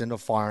mom worked in the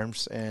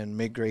farms and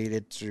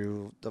migrated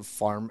through the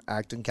Farm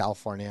Act in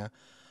California.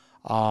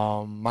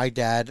 My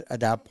dad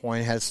at that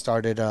point had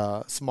started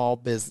a small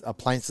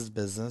appliances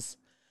business.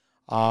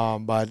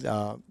 But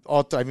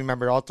I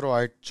remember all through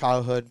our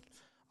childhood,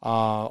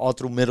 all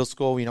through middle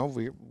school, you know,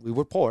 we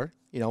were poor.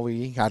 You know,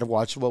 we had to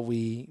watch what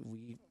we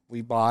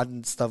bought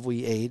and stuff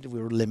we ate.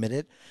 We were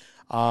limited.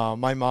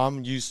 My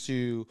mom used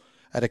to,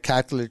 at a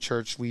Catholic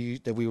church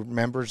that we were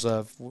members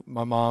of,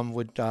 my mom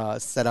would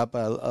set up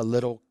a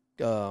little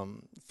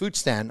food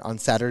stand on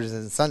Saturdays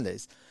and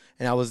Sundays.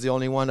 And I was the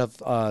only one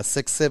of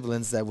 6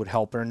 siblings that would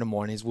help her in the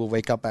mornings. We'll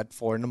wake up at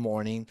 4 in the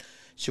morning.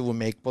 She would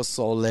make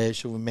pozole.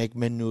 She would make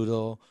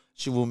menudo.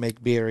 She would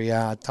make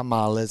birria,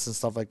 tamales, and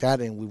stuff like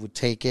that. And we would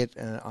take it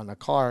on a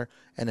car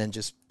and then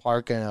just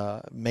park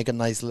and make a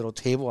nice little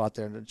table out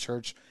there in the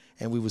church.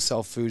 And we would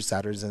sell food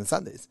Saturdays and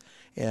Sundays.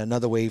 And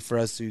another way for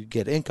us to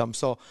get income.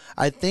 So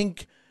I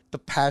think the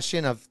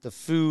passion of the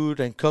food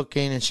and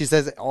cooking, and she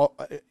says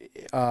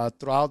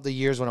throughout the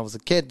years when I was a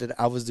kid that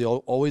I was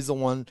always the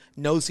one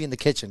nosy in the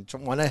kitchen,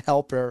 want to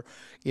help her,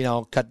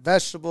 cut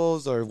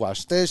vegetables or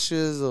wash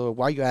dishes or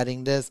why are you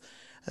adding this?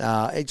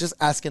 Just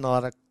asking a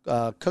lot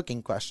of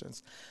cooking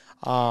questions.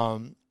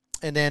 And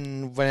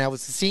then when I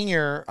was a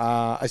senior,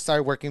 I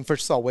started working for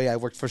Subway. I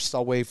worked for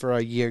Subway for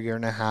a year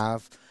and a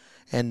half.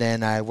 And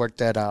then I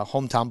worked at a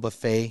hometown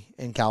buffet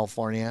in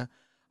California,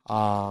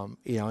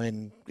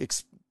 and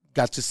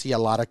got to see a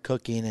lot of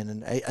cooking.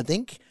 And I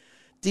think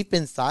deep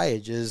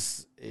inside,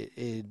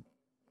 it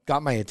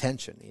got my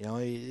attention.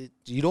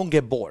 You don't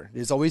get bored.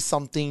 There's always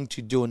something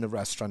to do in the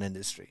restaurant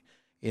industry,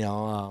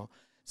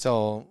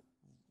 so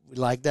we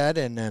like that.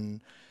 And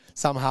then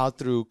somehow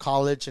through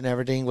college and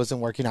everything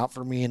wasn't working out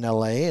for me in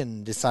LA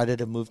and decided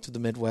to move to the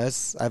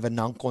Midwest. I have an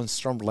uncle in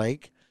Storm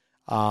Lake.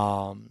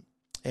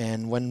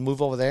 And when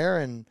moved over there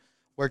and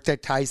worked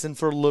at Tyson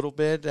for a little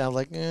bit, I was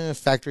like,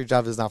 factory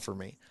job is not for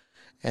me.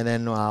 And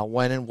then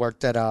went and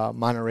worked at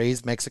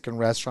Monterey's Mexican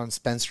restaurant,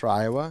 Spencer,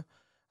 Iowa,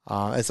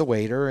 as a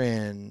waiter.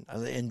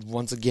 And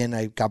once again,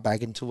 I got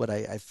back into what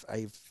I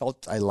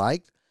felt I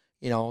liked,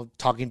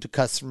 talking to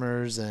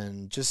customers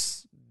and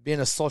just being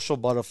a social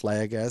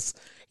butterfly, I guess,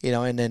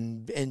 and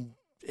then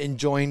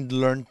enjoying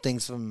learn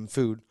things from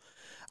food.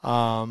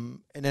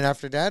 And then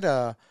after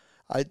that,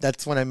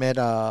 that's when I met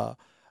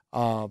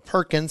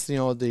Perkins,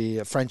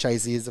 the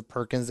franchisees of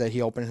Perkins, that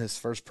he opened his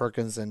first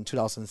Perkins in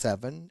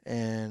 2007.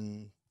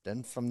 And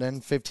then from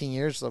then, 15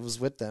 years I was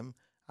with them.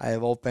 I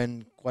have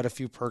opened quite a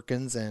few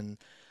Perkins, and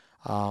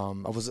I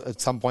was at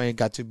some point I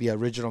got to be a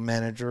regional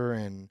manager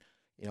and,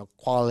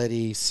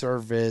 quality,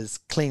 service,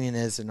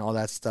 cleanliness, and all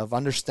that stuff.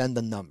 Understand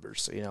the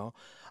numbers, a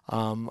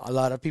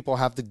lot of people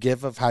have the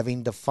gift of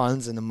having the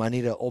funds and the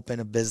money to open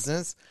a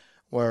business,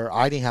 where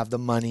I didn't have the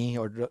money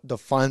or the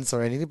funds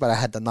or anything, but I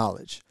had the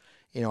knowledge.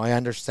 I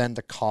understand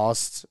the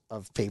cost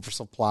of paper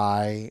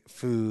supply,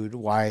 food,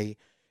 why,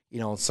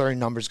 certain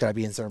numbers got to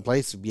be in certain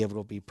places to be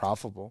able to be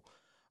profitable.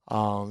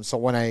 So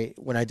when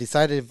I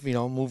decided,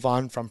 move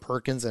on from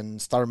Perkins and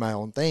start my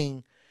own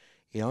thing,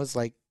 it's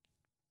like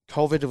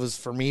COVID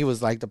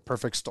was like the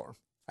perfect storm.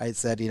 I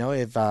said,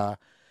 if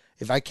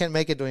I can't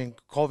make it during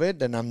COVID,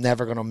 then I'm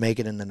never going to make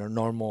it in a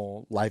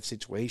normal life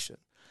situation.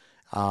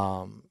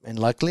 And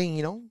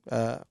luckily,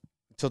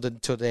 till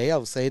today, I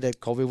would say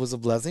that COVID was a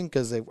blessing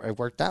because it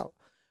worked out.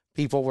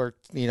 People were,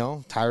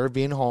 tired of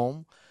being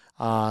home,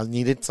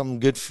 needed some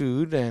good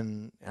food,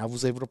 and I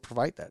was able to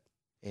provide that,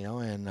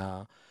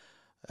 and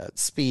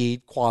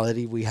speed,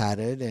 quality, we had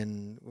it.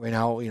 And right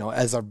now,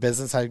 as our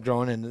business has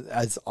grown and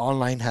as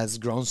online has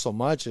grown so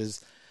much,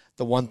 is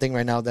the one thing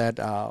right now that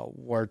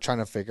we're trying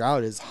to figure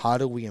out is how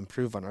do we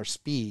improve on our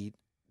speed,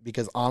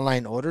 because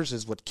online orders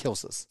is what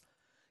kills us.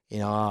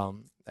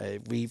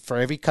 We for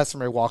every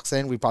customer who walks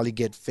in, we probably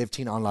get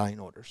 15 online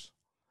orders,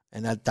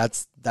 and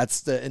that's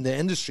in the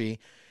industry.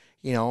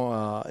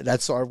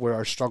 That's where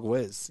our struggle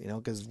is,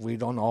 because we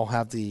don't all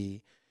have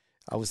the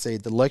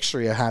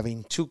luxury of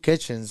having 2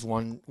 kitchens,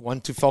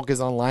 one to focus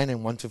online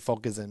and one to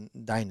focus in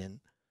dining.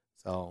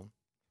 So,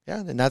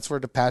 yeah, and that's where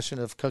the passion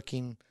of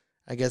cooking,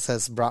 I guess,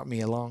 has brought me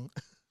along.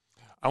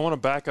 I want to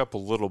back up a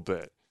little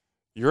bit.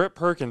 You're at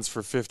Perkins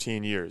for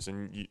 15 years,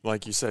 and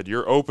like you said,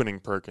 you're opening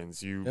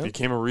Perkins. You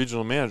became a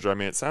regional manager. I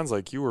mean, it sounds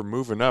like you were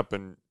moving up,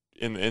 and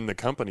in the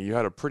company, you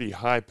had a pretty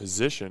high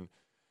position.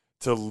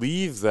 To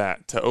leave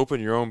that to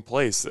open your own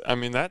place, I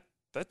mean, that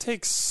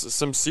takes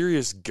some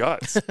serious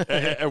guts.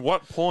 At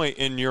what point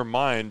in your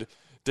mind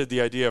did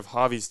the idea of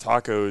Javi's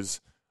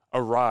Tacos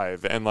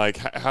arrive? And,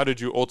 how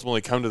did you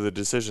ultimately come to the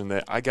decision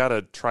that I got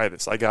to try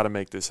this? I got to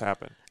make this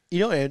happen?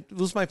 It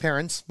was my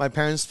parents. My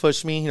parents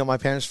pushed me. My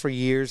parents for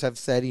years have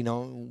said,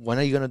 when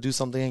are you going to do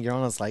something on your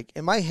own? It's like,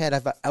 in my head,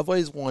 I've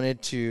always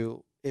wanted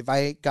to, if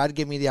God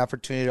gave me the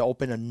opportunity to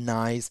open a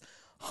nice,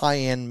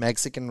 high-end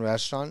Mexican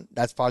restaurant,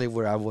 that's probably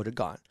where I would have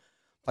gone.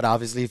 But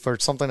obviously, for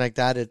something like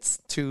that, it's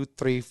 $2,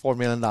 $3, $4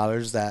 million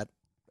that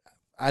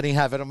I didn't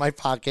have it in my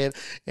pocket,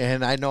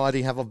 and I know I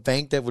didn't have a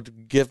bank that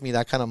would give me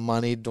that kind of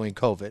money during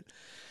COVID.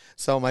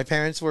 So my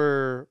parents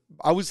were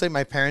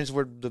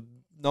the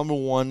number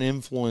one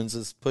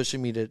influences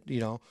pushing me to,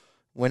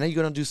 when are you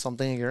going to do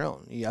something on your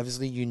own?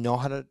 Obviously, you know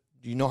how to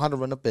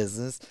run a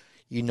business.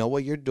 You know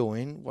what you're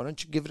doing. Why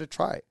don't you give it a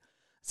try?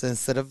 So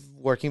instead of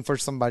working for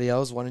somebody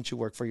else, why don't you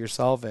work for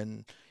yourself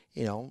and,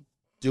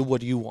 do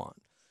what you want?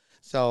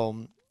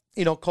 So,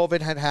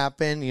 COVID had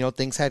happened,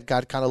 things had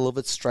got kind of a little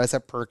bit stressed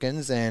at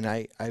Perkins, and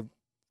I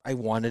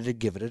wanted to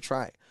give it a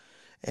try.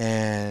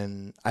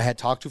 And I had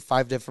talked to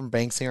 5 different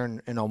banks here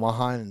in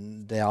Omaha,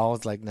 and they all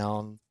was like,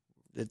 no,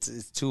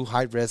 it's too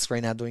high risk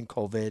right now during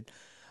COVID.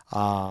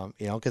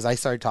 Because I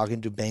started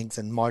talking to banks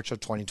in March of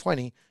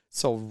 2020.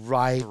 So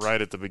Right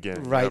at the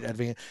beginning. right Yep. at the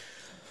beginning.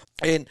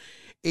 And,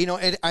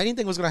 and I didn't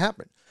think it was going to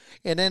happen.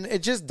 And then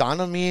it just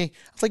dawned on me. I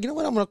was like, you know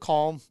what? I'm going to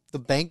call the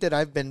bank that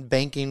I've been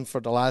banking for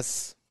the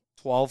last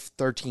 12,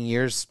 13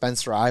 years,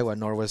 Spencer, Iowa,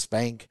 Norwest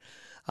Bank.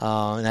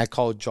 And I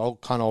called Joe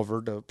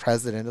Conover, the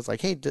president. It's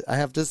like, hey, I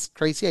have this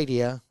crazy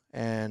idea,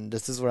 and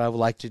this is what I would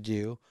like to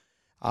do.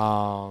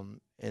 And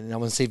I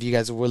want to see if you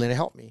guys are willing to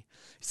help me.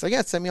 He's like,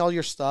 yeah, send me all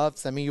your stuff,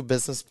 send me your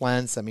business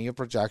plan, send me your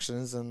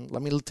projections, and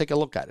let me take a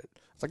look at it.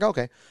 It's like,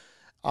 okay.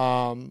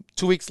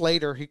 2 weeks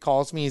later, he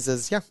calls me. He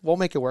says, yeah, we'll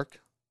make it work.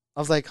 I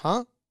was like,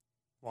 huh?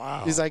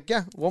 Wow. He's like,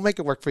 yeah, we'll make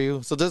it work for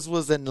you. So this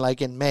was in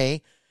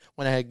May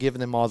when I had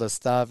given him all the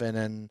stuff. And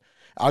then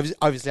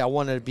obviously I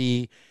wanted to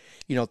be,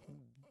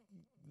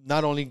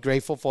 not only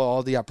grateful for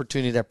all the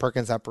opportunity that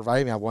Perkins had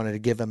provided me, I wanted to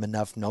give him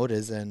enough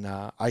notice. And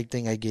I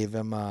think I gave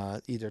him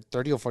either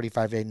 30 or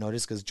 45-day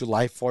notice because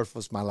July 4th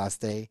was my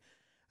last day.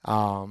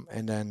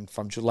 And then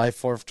from July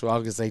 4th to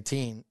August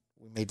 18th,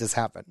 we made this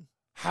happen.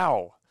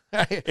 How?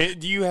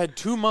 You had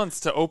 2 months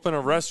to open a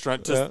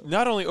restaurant, to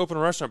not only open a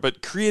restaurant,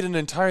 but create an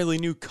entirely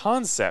new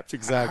concept.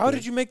 Exactly. How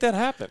did you make that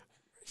happen?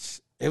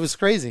 It was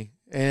crazy.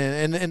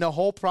 And in the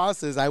whole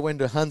process, I went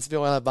to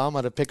Huntsville,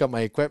 Alabama to pick up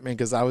my equipment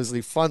because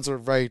obviously funds were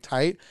very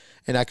tight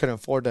and I couldn't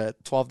afford the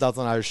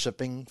 $12,000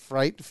 shipping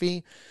freight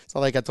fee.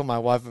 So I told my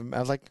wife, I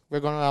was like, we're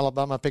going to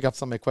Alabama to pick up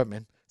some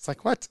equipment. It's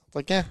like, what? It's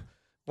like, yeah,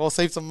 we'll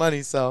save some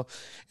money. So,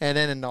 and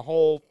then in the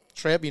whole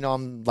trip,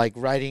 I'm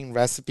writing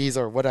recipes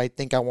or what I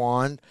think I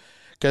want.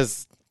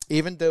 Because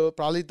even though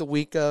probably the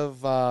week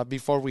of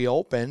before we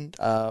opened,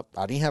 I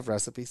didn't have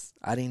recipes.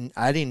 I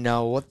didn't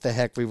know what the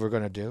heck we were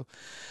gonna do.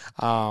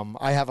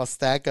 I have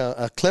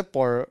a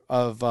clipboard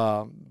of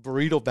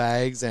burrito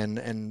bags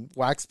and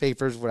wax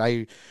papers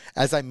where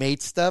as I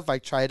made stuff, I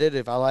tried it.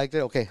 If I liked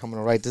it, okay, I'm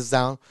gonna write this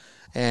down,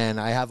 and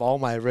I have all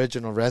my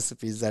original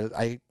recipes that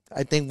I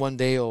think one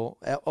day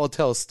I'll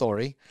tell a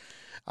story.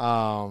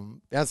 So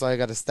I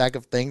got a stack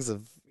of things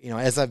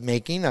as I'm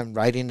making, I'm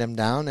writing them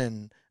down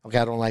and. Okay,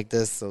 I don't like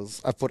this, so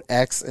I put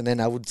X, and then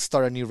I would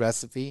start a new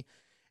recipe.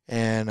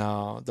 And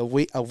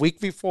a week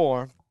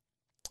before,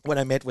 when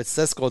I met with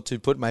Cisco to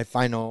put my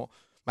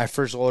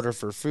first order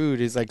for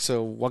food, he's like,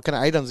 "So what kind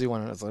of items do you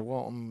want?" I was like,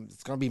 "Well,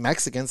 it's gonna be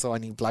Mexican, so I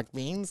need black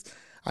beans,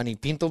 I need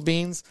pinto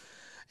beans."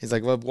 He's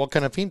like, "Well, what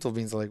kind of pinto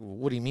beans?" I'm like, well,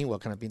 "What do you mean,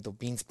 what kind of pinto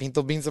beans?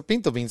 Pinto beans are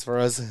pinto beans for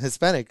us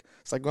Hispanic."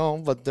 It's like, "Oh,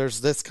 but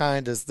there's this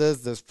kind,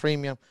 there's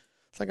premium."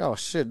 It's like, "Oh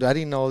shit, I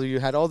didn't know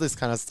you had all this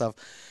kind of stuff."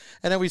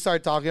 And then we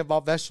started talking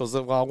about vegetables.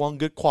 Well, I want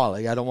good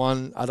quality. I don't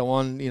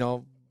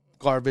want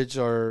garbage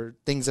or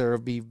things that will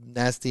be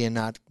nasty and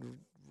not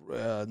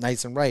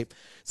nice and ripe.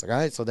 It's like, all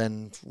right. So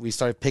then we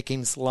started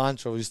picking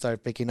cilantro. We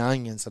started picking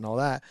onions and all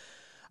that.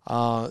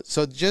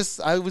 So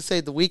I would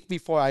say the week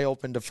before I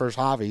opened the first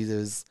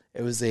Javi's,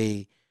 it was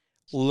a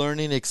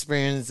learning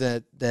experience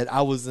that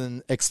I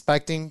wasn't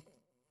expecting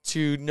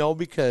to know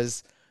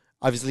because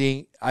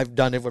obviously I've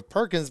done it with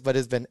Perkins, but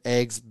it's been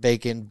eggs,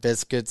 bacon,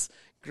 biscuits,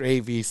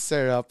 gravy,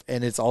 syrup,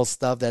 and it's all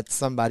stuff that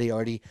somebody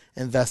already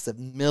invested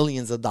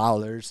millions of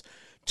dollars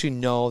to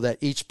know that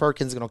each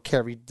Perkins is going to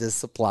carry this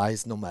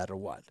supplies no matter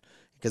what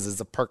because it's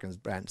a Perkins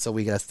brand. So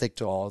we got to stick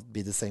to all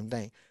be the same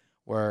thing.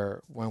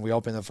 Where when we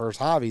open the first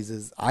Javi's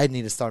is I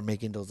need to start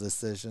making those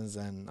decisions,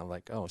 and I'm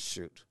like, oh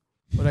shoot,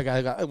 what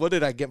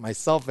did I get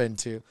myself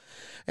into?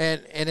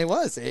 And it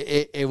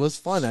was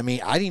fun. I mean,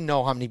 I didn't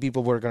know how many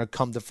people were going to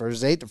come the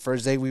first day. The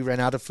first day we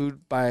ran out of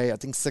food by I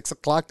think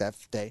 6:00 that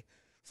day.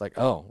 Like,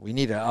 oh, we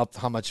need to up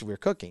how much we're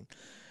cooking.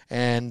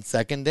 And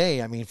second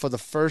day, I mean, for the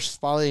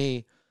first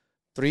probably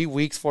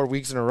 4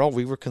 weeks in a row,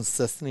 we were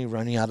consistently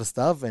running out of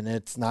stuff. And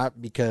it's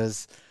not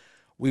because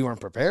we weren't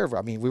prepared.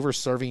 I mean, we were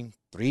serving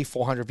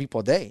 300-400 people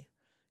a day,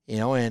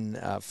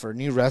 and for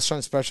new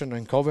restaurants, especially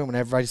during COVID, when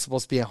everybody's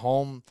supposed to be at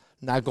home,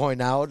 not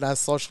going out, not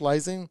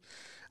socializing.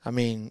 I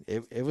mean,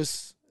 it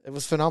was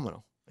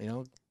phenomenal,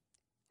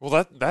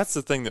 Well, that's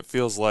the thing that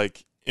feels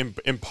like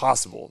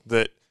impossible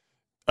that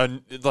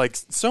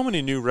so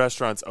many new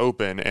restaurants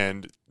open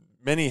and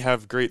many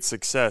have great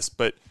success,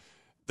 but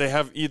they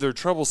have either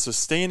trouble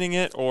sustaining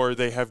it or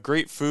they have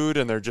great food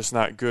and they're just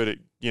not good at,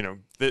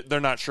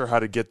 they're not sure how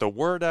to get the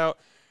word out.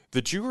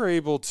 That you were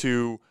able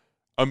to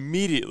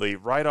immediately,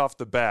 right off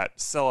the bat,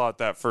 sell out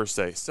that first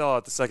day, sell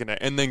out the second day,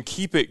 and then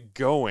keep it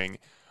going,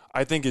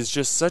 I think is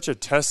just such a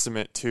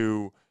testament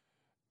to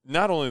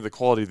not only the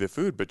quality of the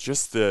food, but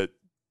just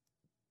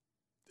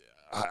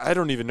I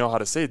don't even know how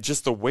to say it,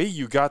 just the way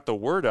you got the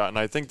word out. And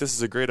I think this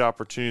is a great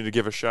opportunity to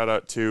give a shout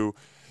out to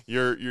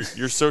your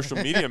social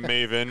media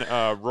maven,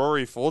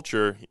 Rory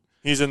Fulcher.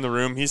 He's in the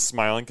room. He's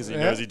smiling because he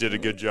knows he did a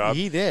good job.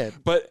 He did.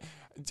 But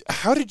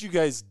how did you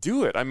guys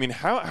do it? I mean,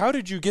 how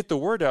did you get the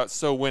word out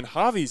so when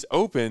Javi's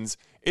opens,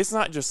 it's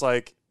not just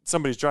like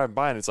somebody's driving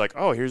by and it's like,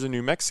 oh, here's a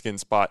new Mexican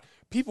spot.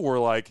 People were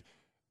like,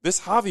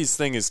 this Javi's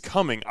thing is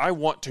coming. I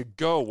want to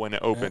go when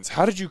it opens.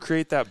 How did you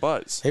create that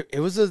buzz? It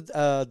was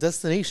a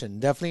destination.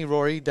 Definitely,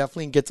 Rory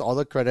definitely gets all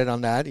the credit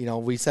on that. You know,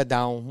 we sat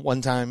down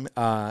one time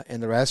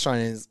in the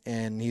restaurant,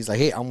 and he's like,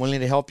 "Hey, I'm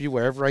willing to help you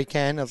wherever I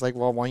can." I was like,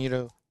 "Well, I want you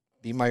to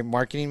be my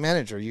marketing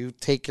manager. You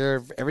take care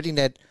of anything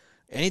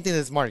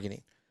that's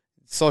marketing,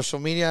 social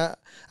media."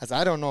 I said,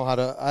 "I don't know how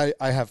to.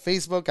 I have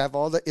Facebook, I have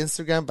all the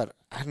Instagram, but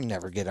I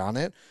never get on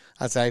it."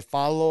 I said, "I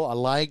follow, I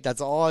like.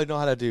 That's all I know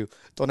how to do.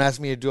 Don't ask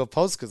me to do a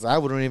post because I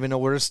wouldn't even know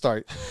where to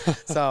start."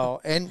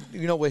 So, and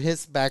you know, with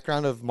his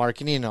background of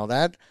marketing and all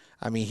that,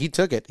 I mean, he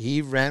took it.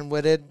 He ran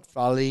with it,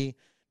 probably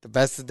the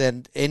best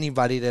than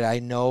anybody that I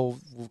know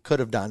could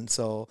have done.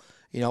 So,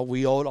 you know,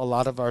 we owed a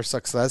lot of our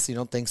success, you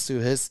know, thanks to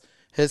his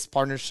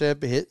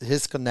partnership,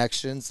 his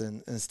connections,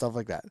 and stuff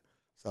like that.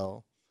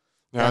 So,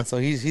 yeah, so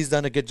he's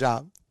done a good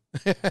job.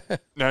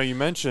 Now, you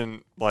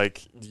mentioned,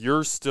 like,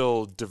 you're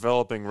still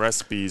developing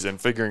recipes and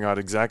figuring out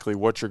exactly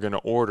what you're going to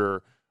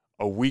order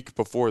a week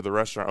before the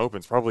restaurant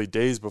opens, probably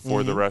days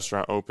before the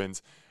restaurant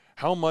opens.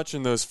 How much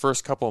in those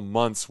first couple of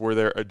months were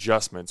there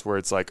adjustments where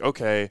it's like,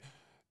 okay,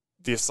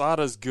 the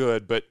asada's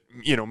good, but,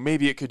 you know,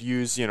 maybe it could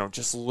use, you know,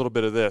 just a little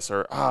bit of this,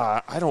 or,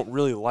 I don't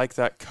really like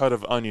that cut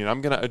of onion. I'm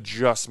going to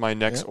adjust my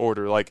next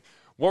order. Like,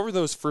 what were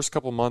those first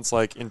couple months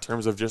like in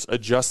terms of just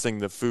adjusting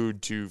the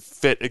food to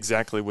fit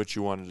exactly what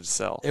you wanted to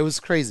sell? It was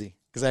crazy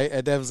because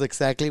that was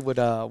exactly what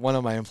one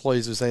of my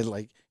employees was saying.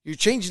 Like, you're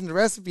changing the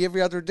recipe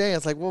every other day. I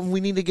was like, well,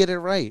 we need to get it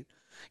right,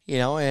 you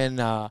know. And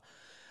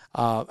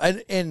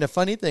the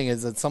funny thing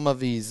is that some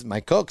of my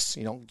cooks,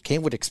 you know,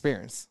 came with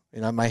experience. You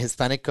know, my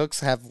Hispanic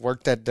cooks have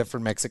worked at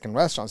different Mexican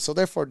restaurants, so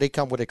therefore they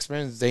come with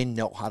experience. They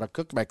know how to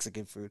cook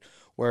Mexican food.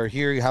 Where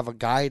here you have a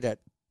guy that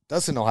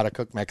doesn't know how to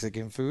cook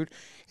Mexican food,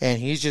 and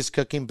he's just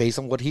cooking based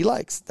on what he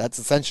likes. That's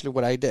essentially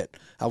what I did.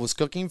 I was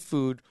cooking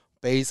food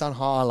based on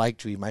how I like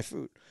to eat my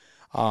food.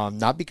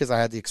 Not because I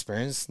had the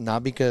experience,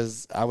 not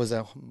because I was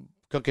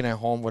cooking at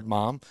home with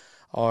mom,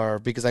 or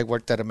because I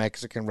worked at a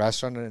Mexican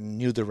restaurant and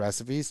knew the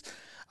recipes.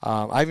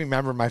 I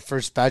remember my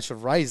first batch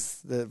of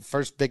rice, the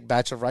first big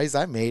batch of rice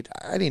I made.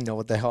 I didn't know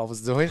what the hell I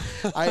was doing.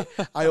 I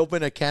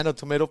opened a can of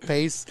tomato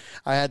paste.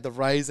 I had the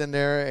rice in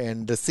there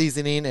and the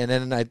seasoning, and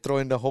then I throw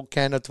in the whole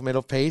can of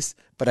tomato paste.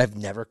 But I've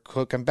never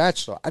cooked in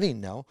batch, so I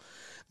didn't know.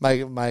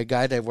 My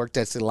guy that worked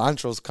at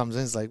Cilantro's comes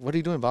in. He's like, "What are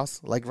you doing,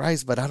 boss?" Like,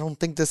 rice, but I don't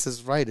think this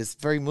is right. It's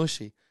very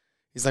mushy.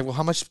 He's like, "Well,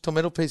 how much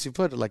tomato paste you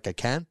put?" Like, a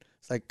can?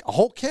 It's like, a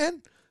whole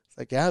can? It's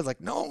like, yeah. I was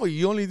like, "No,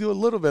 you only do a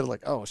little bit."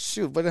 Like, oh,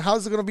 shoot. But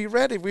how's it going to be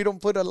ready if we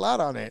don't put a lot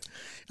on it?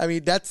 I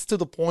mean, that's to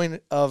the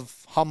point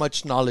of how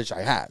much knowledge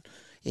I had,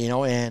 you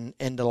know, and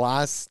in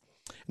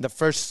the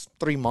first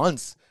 3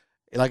 months,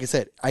 like I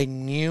said, I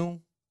knew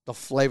the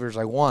flavors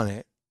I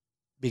wanted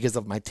because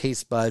of my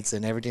taste buds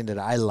and everything that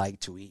I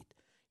like to eat.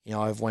 You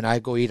know, when I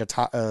go eat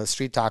a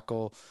street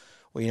taco,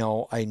 you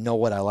know, I know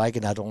what I like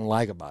and I don't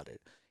like about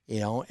it. You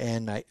know,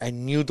 and I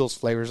knew those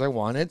flavors I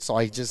wanted, so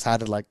I just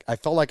had to, like, I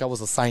felt like I was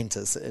a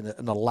scientist in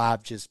a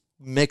lab, just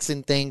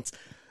mixing things.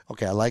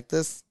 Okay, I like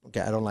this.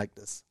 Okay, I don't like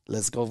this.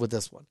 Let's go with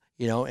this one.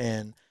 You know,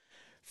 and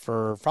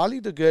for probably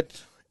the good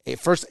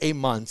first 8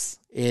 months,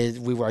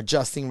 we were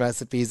adjusting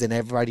recipes, and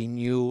everybody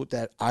knew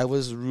that I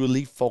was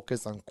really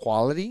focused on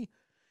quality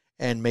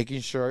and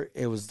making sure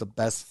it was the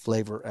best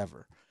flavor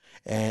ever.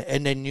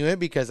 And they knew it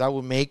because I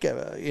would make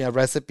a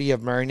recipe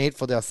of marinade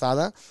for the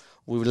asada.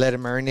 We would let it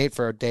marinate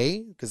for a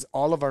day because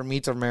all of our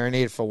meats are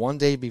marinated for 1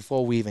 day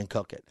before we even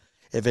cook it.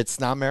 If it's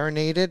not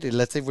marinated,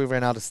 let's say we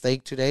ran out of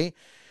steak today,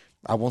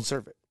 I won't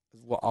serve it.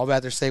 Well, I'll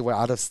rather say we're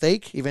out of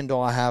steak, even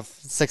though I have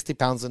 60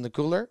 pounds in the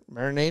cooler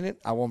marinated,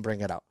 I won't bring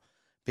it out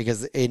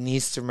because it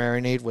needs to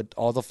marinate with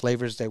all the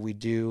flavors that we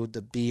do,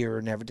 the beer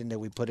and everything that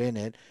we put in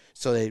it,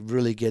 so that it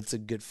really gets a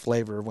good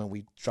flavor when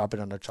we drop it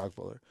on the chalk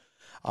roller.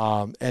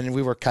 And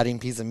we were cutting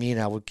piece of meat,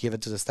 and I would give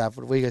it to the staff.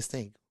 What do you guys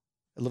think?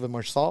 A little bit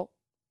more salt?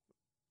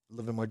 A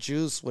little bit more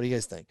juice. What do you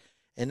guys think?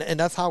 And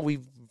that's how we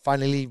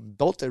finally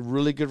built a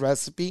really good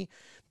recipe.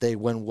 They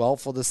went well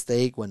for the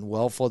steak, went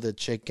well for the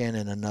chicken,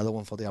 and another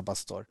one for the al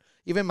pastor.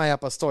 Even my al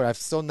pastor, I'm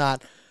still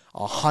not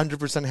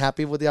 100%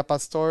 happy with the al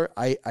pastor.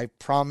 I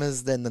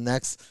promise that in the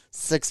next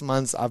 6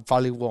 months, I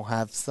probably will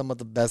have some of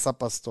the best al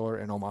pastor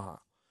in Omaha.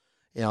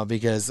 You know,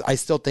 because I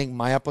still think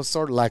my al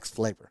pastor lacks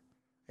flavor.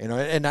 You know,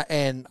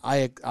 and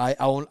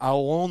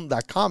I'll own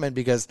that comment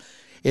because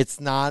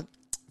it's not.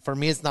 For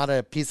me, it's not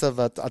a piece of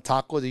a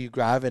taco that you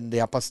grab and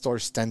the al pastor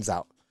stands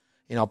out.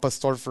 You know, al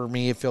pastor for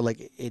me, I feel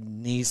like it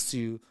needs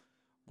to,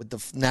 with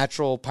the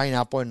natural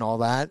pineapple and all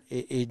that,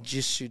 it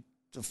just should,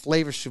 the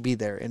flavor should be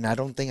there. And I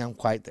don't think I'm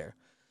quite there.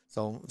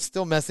 So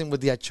still messing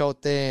with the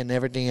achote and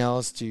everything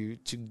else to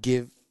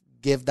give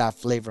that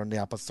flavor on the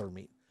al pastor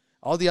meat.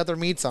 All the other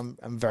meats, I'm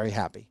very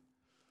happy.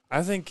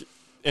 I think,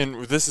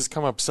 and this has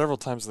come up several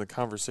times in the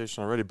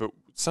conversation already, but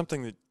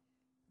something that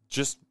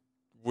just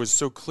was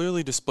so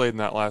clearly displayed in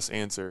that last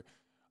answer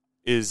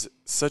is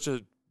such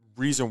a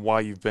reason why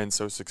you've been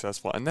so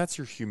successful, and that's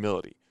your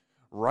humility.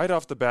 Right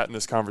off the bat in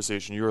this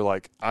conversation, you were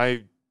like,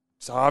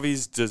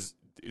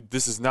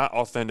 this is not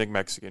authentic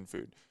Mexican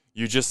food.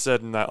 You just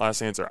said in that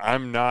last answer,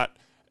 I'm not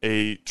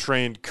a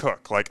trained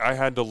cook. Like, I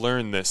had to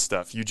learn this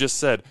stuff. You just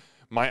said,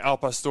 my al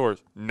pastor,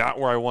 not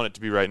where I want it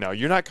to be right now.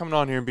 You're not coming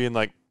on here and being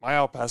like, my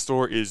al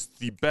pastor is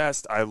the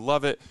best. I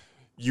love it.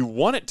 You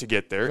want it to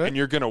get there, and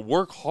you're going to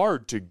work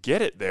hard to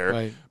get it there.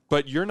 Right.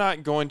 But you're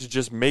not going to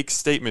just make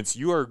statements.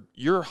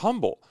 You're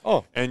humble.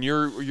 Oh. And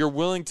you're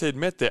willing to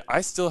admit that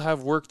I still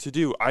have work to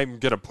do. I'm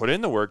going to put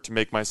in the work to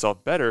make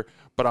myself better,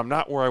 but I'm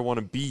not where I want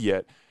to be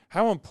yet.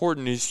 How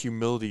important is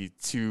humility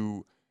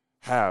to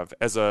have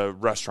as a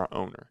restaurant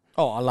owner?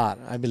 Oh, a lot,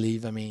 I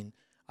believe. I mean,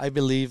 I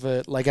believe,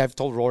 like I've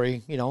told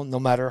Rory, no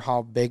matter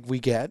how big we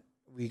get,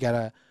 we got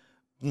to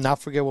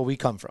not forget where we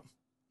come from.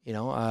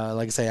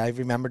 Like I say, I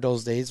remember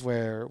those days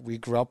where we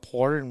grew up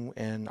poor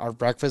and our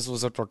breakfast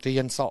was a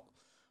tortilla and salt,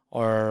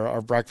 or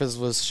our breakfast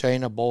was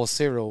sharing a bowl of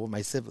cereal with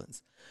my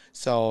siblings.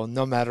 So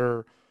no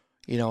matter,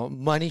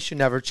 money should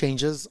never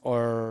change us,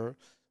 or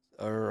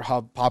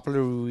how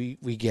popular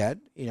we get.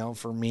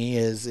 For me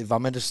is, if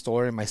I'm in the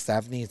store and my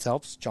staff needs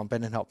help, jump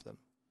in and help them.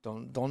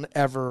 Don't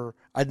ever.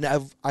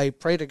 I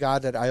pray to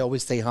God that I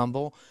always stay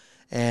humble,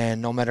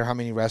 and no matter how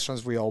many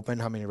restaurants we open,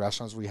 how many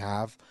restaurants we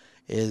have,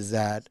 is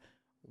that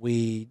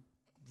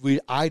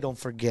I don't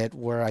forget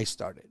where I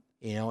started,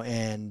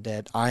 and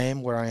that I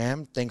am where I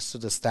am thanks to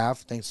the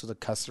staff, thanks to the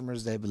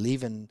customers that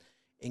believe in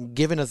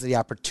giving us the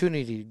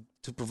opportunity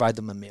to provide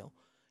them a meal,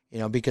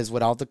 because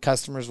without the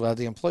customers, without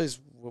the employees,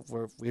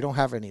 we don't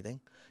have anything.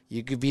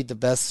 You could be the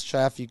best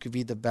chef, you could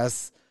be the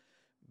best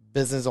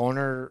business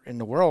owner in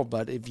the world,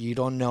 but if you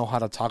don't know how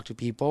to talk to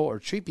people or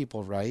treat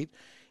people right,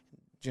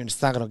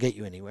 it's not going to get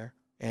you anywhere.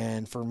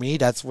 And for me,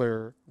 that's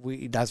why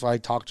I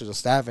talk to the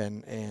staff,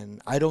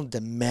 and I don't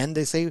demand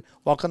they say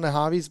welcome to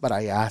Javi's, but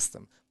I ask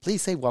them,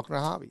 please say welcome to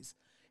Javi's.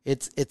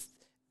 It's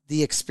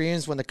the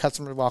experience when the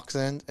customer walks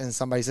in and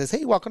somebody says,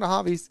 hey, welcome to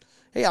Javi's.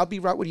 Hey, I'll be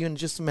right with you in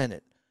just a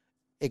minute.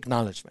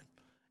 Acknowledgement.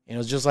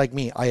 Just like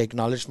me, I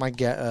acknowledge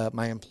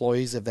my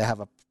employees if they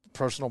have a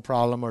personal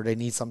problem or they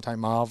need some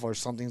time off or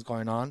something's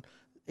going on.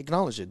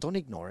 Acknowledge it. Don't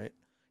ignore it.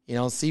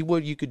 See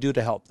what you could do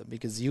to help them,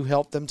 because you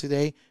help them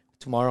today.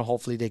 Tomorrow,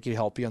 hopefully, they can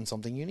help you on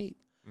something you need.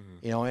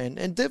 Mm-hmm.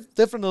 And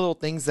different little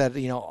things that,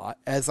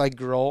 as I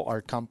grow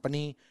our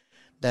company,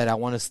 that I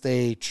want to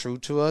stay true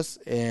to us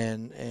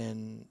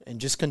and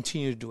just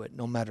continue to do it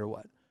no matter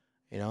what.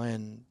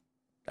 And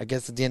I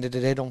guess at the end of the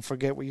day, don't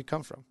forget where you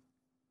come from.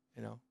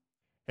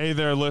 Hey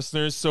there,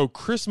 listeners. So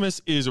Christmas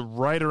is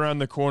right around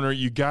the corner.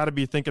 You got to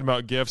be thinking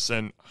about gifts,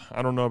 and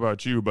I don't know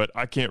about you, but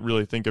I can't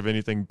really think of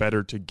anything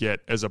better to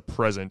get as a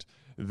present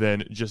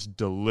than just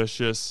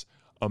delicious,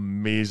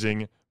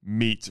 amazing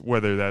meat,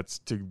 whether that's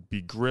to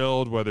be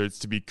grilled, whether it's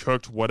to be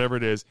cooked, whatever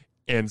it is.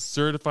 And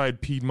Certified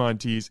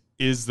Piedmontese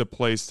is the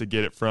place to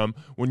get it from.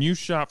 When you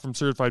shop from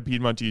Certified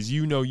Piedmontese,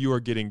 you are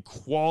getting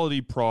quality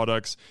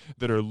products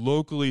that are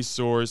locally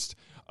sourced.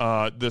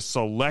 The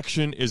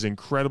selection is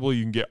incredible.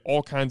 You can get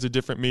all kinds of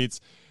different meats.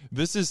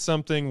 This is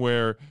something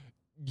where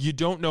you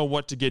don't know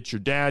what to get your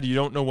dad. You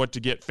don't know what to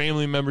get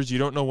family members. You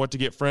don't know what to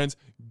get friends.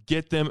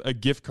 Get them a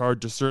gift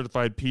card to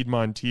Certified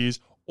Piedmontese.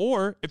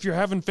 Or if you're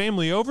having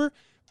family over,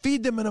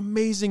 feed them an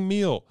amazing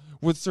meal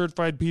with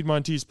Certified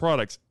Piedmontese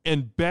products.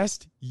 And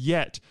best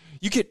yet,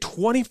 you get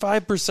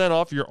 25%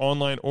 off your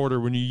online order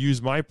when you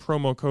use my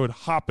promo code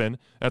HOPPEN.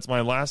 That's my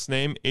last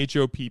name,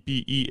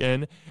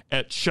 HOPPEN,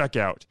 at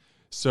checkout.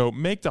 So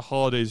make the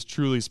holidays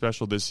truly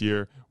special this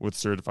year with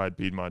Certified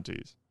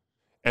Piedmontese.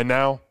 And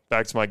now,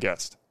 back to my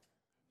guest.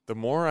 The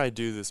more I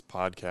do this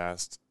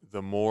podcast,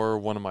 the more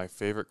one of my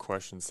favorite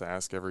questions to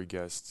ask every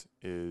guest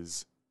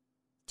is,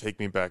 take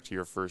me back to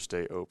your first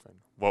day open.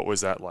 What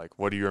was that like?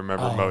 What do you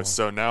remember most?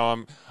 So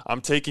now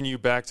I'm taking you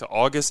back to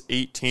August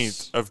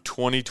 18th of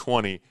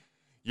 2020.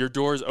 Your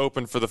doors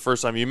opened for the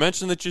first time. You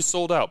mentioned that you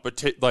sold out,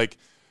 but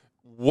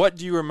what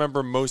do you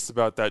remember most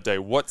about that day?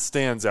 What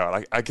stands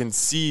out? I can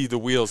see the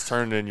wheels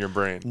turning in your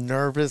brain.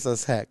 Nervous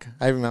as heck.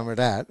 I remember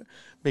that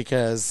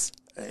because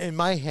in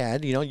my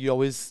head, you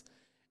always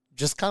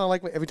just kind of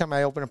like every time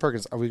I open a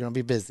Perkins, are we going to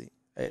be busy?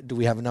 Do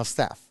we have enough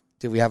staff?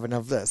 Do we have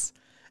enough this?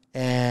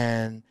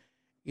 And,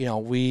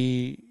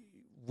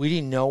 we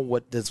didn't know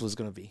what this was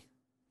going to be.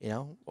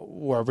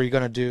 Were we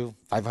going to do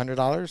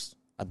 $500,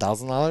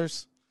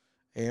 $1,000?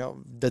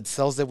 The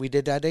sales that we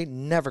did that day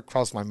never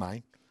crossed my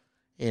mind.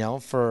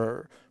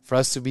 For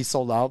us to be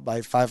sold out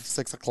by 5,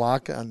 6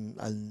 o'clock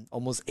on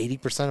almost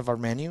 80% of our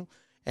menu.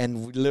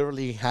 And we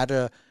literally had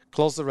to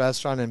close the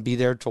restaurant and be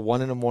there till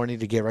 1 a.m.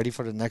 to get ready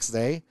for the next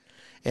day.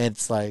 And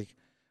it's like,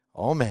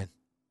 oh man,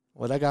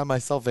 what I got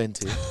myself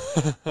into.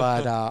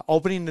 But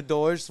opening the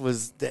doors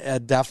was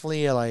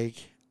definitely like,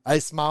 I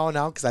smile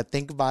now because I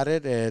think about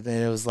it, and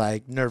it was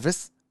like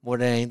nervous more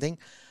than anything.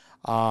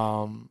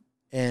 And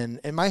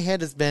in my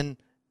head has been,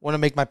 want to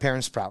make my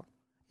parents proud,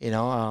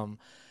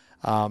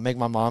 make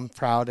my mom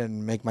proud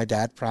and make my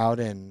dad proud.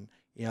 And,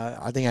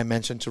 I think I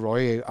mentioned to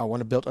Roy, I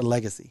want to build a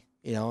legacy.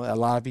 A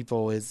lot of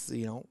people is,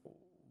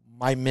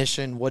 my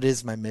mission, what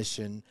is my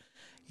mission,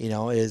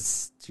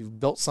 is to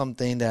build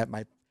something that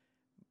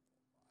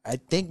I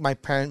think my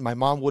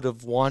mom would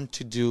have wanted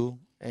to do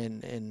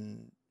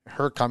in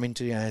her coming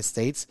to the United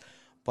States,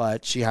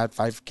 but she had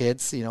 5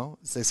 kids,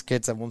 6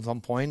 kids at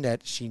one point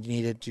that she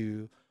needed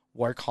to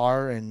work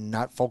hard and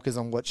not focus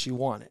on what she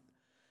wanted.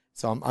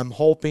 So I'm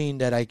hoping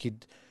that I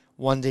could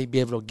one day be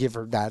able to give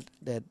her that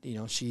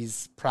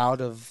she's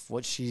proud of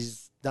what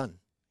she's done,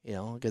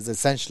 because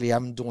essentially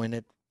I'm doing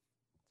it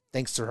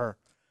thanks to her.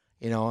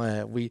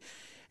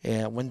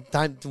 When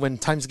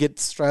times get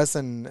stressed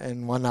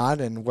and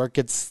whatnot and work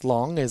gets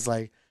long, is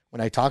like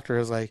when I talk to her,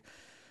 it's like,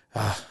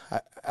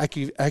 I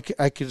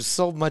could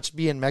so much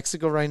be in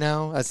Mexico right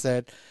now. I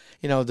said,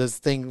 this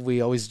thing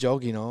we always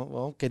joke,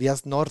 well,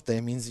 querías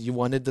norte means you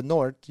wanted the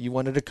north. You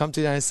wanted to come to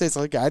the United States.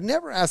 Like, I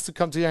never asked to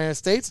come to the United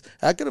States.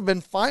 I could have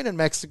been fine in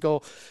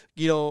Mexico,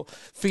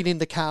 feeding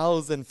the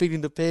cows and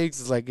feeding the pigs.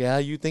 It's like, yeah,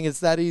 you think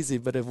it's that easy,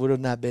 but it would have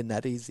not been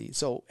that easy.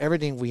 So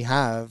everything we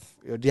have,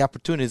 the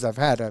opportunities I've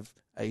had,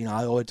 I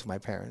owe it to my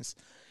parents.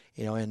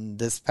 And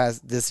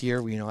this year,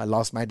 I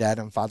lost my dad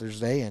on Father's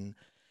Day, and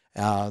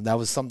that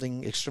was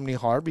something extremely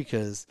hard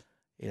because,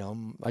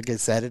 like I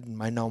said,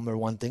 my number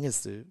one thing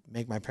is to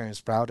make my parents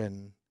proud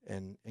and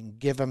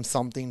give them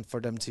something for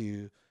them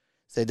to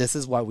say, this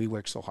is why we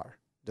work so hard.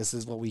 This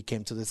is what we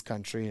came to this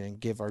country, and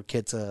give our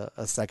kids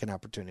a second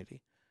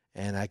opportunity.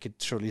 And I could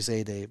surely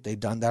say they've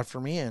done that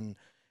for me and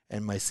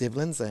my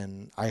siblings,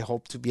 and I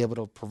hope to be able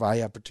to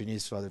provide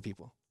opportunities to other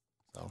people.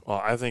 So.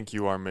 Well, I think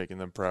you are making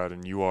them proud,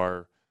 and you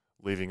are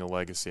leaving a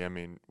legacy. I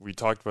mean, we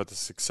talked about the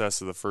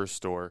success of the first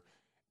store.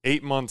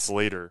 8 months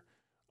later,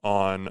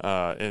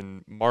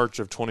 in March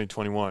of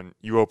 2021,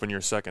 you open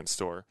your second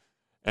store.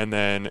 And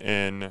then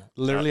in...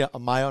 literally a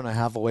mile and a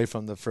half away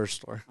from the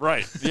first store.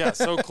 Right. Yeah,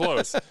 so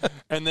close.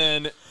 And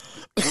then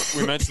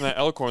we mentioned that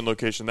Elkhorn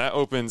location. That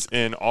opens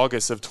in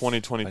August of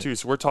 2022. Right.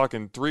 So we're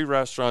talking 3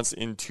 restaurants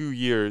in 2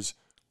 years,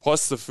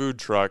 plus the food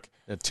truck.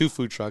 2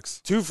 food trucks.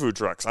 2 food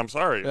trucks. I'm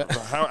sorry.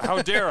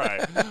 How dare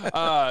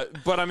I?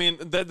 But, I mean,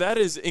 that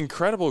is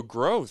incredible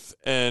growth.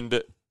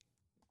 And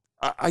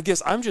I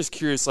guess I'm just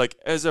curious, like,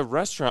 as a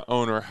restaurant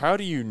owner, how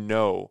do you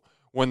know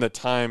when the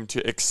time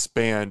to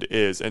expand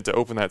is and to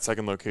open that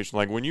second location?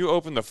 Like, when you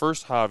open the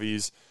first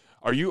Javi's,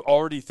 are you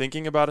already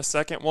thinking about a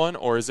second one?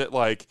 Or is it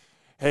like,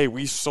 hey,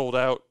 we sold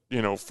out,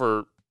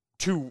 for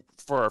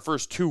our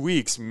first 2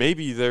 weeks,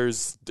 maybe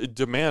there's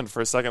demand for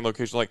a second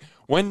location? Like,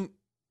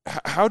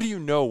 how do you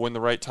know when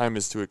the right time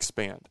is to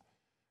expand?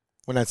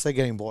 When I say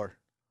getting bored.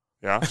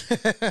 Yeah,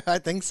 I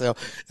think so.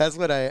 That's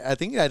what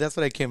that's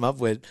what I came up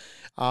with.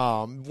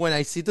 When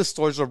I see the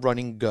stores are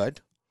running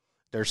good,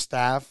 their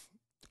staff,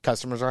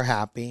 customers are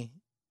happy,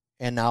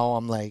 and now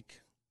I'm like,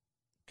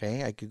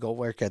 okay, I could go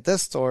work at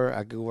this store,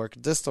 I could work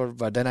at this store,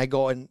 but then I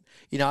go and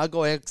I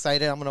go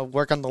excited, I'm gonna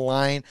work on the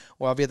line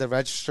or I'll be at the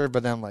register,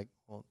 but then I'm like,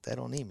 well, they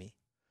don't need me.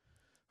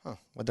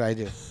 What do I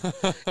do?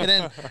 And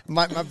then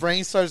my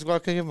brain starts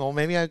working. Well,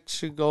 maybe I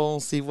should go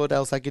see what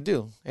else I could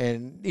do.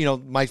 And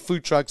my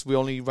food trucks, we're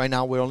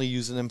only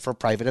using them for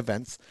private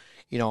events.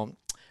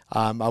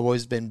 I've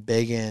always been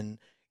big in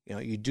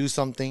you do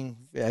something.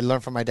 I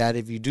learned from my dad,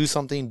 if you do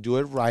something, do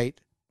it right.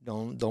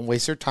 Don't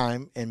waste your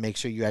time, and make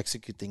sure you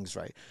execute things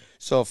right.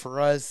 So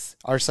for us,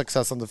 our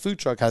success on the food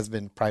truck has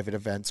been private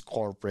events,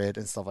 corporate,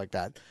 and stuff like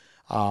that.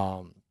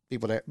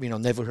 People that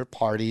neighborhood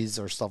parties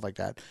or stuff like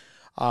that.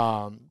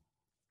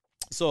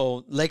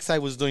 So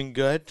Lakeside was doing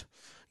good,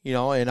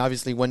 and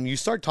obviously when you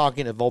start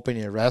talking of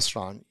opening a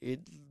restaurant,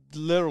 it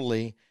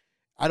literally,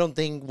 I don't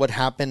think what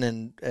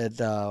happened at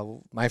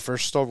my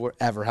first store will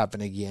ever happen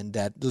again.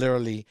 That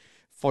literally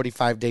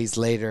 45 days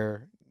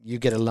later, you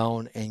get a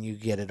loan and you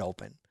get it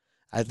open.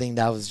 I think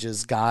that was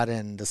just God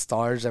and the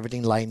stars,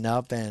 everything lined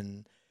up,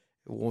 and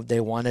they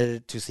wanted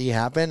it to see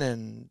happen,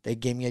 and they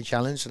gave me a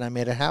challenge, and I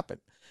made it happen.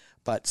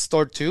 But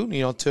store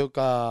 2, took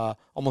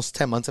almost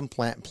 10 months in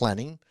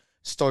planning.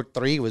 Store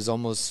 3 was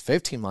almost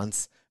 15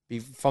 months.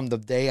 From the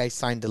day I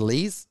signed the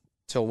lease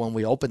till when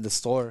we opened the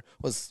store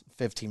was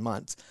 15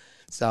 months.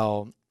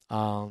 So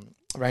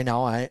right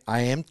now I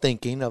am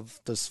thinking of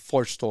this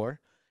 4th store,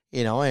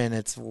 and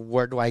it's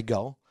where do I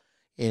go?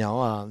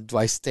 Do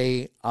I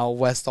stay out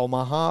west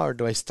Omaha, or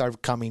do I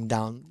start coming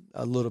down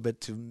a little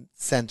bit to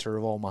center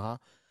of Omaha?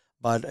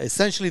 But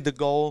essentially the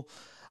goal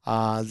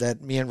that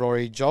me and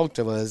Rory joked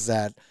was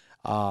that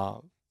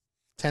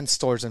 10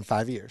 stores in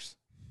 5 years.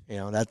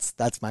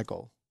 That's my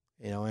goal.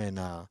 And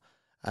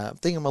I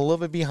think I'm a little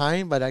bit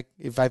behind, but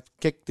if I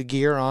kick the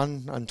gear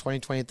on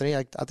 2023,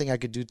 I think I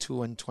could do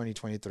 2 in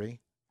 2023,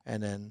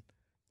 and then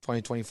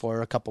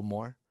 2024 a couple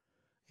more.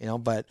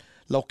 But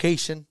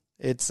location,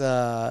 it's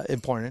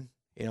important.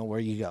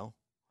 Where you go.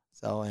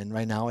 So, and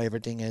right now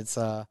everything is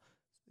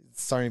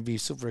starting to be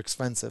super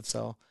expensive.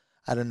 So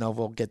I don't know if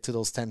we'll get to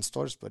those 10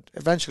 stores, but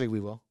eventually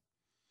we will.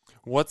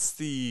 What's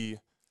the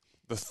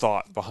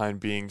thought behind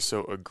being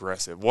so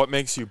aggressive? What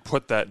makes you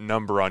put that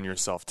number on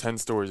yourself, 10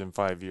 stores in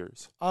 5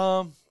 years?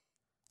 I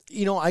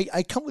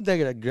come with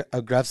that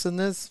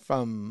aggressiveness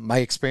from my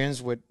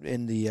experience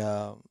in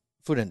the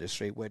food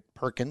industry with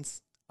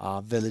Perkins,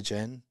 Village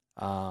Inn,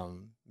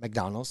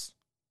 McDonald's.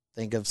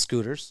 Think of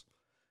scooters.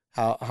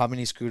 How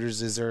many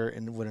scooters is there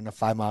within a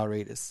 5-mile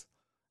radius?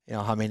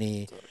 How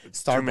many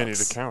Starbucks? Too many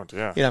to count,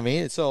 yeah. You know what I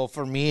mean? So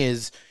for me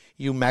is,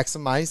 you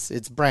maximize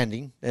its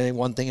branding. And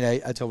one thing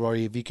that I tell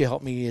Rory, if you can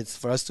help me, it's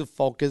for us to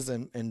focus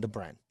in the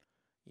brand.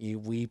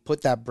 We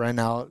put that brand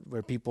out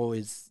where people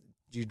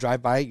you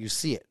drive by it, you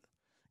see it.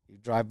 You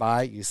drive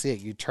by it, you see it.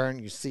 You turn,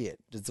 you see it.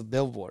 It's a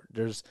billboard.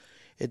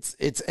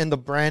 It's in the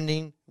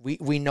branding.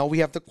 We know we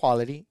have the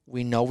quality.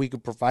 We know we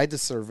could provide the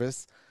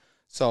service.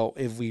 So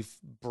if we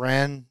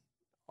brand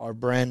our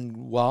brand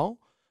well,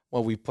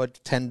 we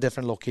put 10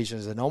 different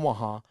locations in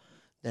Omaha,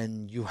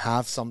 then you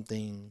have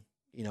something,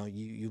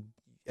 you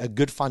a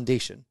good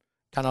foundation,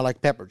 kind of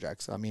like Pepper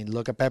Jacks. I mean,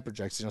 look at Pepper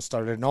Jacks.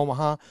 Started in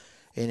Omaha,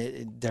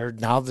 and they're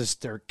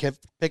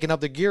kept picking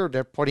up the gear.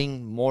 They're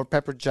putting more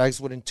Pepper Jacks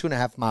within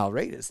 2.5-mile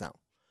radius now.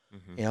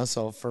 Mm-hmm.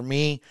 So for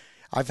me,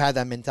 I've had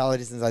that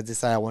mentality since I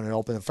decided I wanted to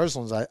open the first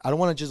ones. I don't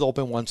want to just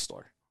open one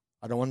store.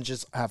 I don't want to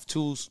just have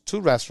two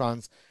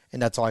restaurants,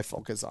 and that's all I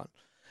focus on.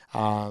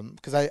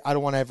 Because I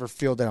don't want to ever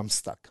feel that I'm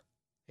stuck.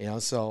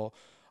 So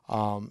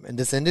in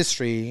this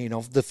industry,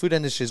 the food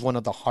industry is one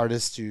of the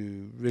hardest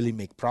to really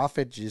make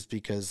profit, just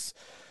because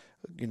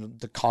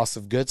the cost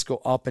of goods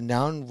go up and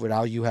down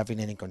without you having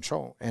any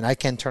control. And I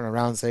can't turn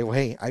around and say, well,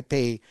 hey, I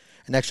pay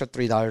an extra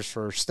 $3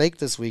 for steak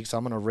this week, so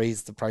I'm going to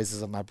raise the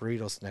prices of my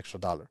burritos an extra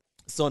 $1.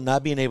 So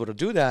not being able to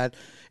do that,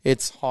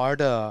 it's hard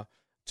to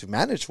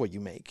manage what you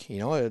make.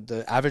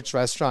 The average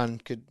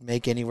restaurant could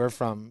make anywhere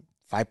from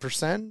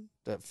 5%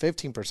 to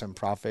 15%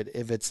 profit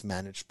if it's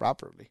managed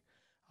properly.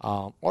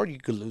 Or you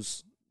could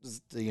lose,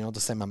 the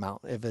same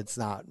amount if it's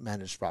not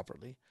managed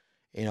properly,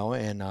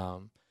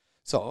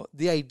 so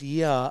the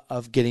idea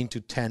of getting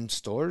to 10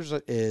 stores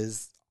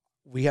is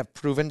we have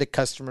proven that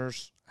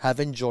customers have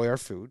enjoyed our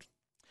food.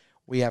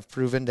 We have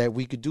proven that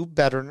we could do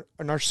better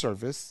in our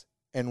service,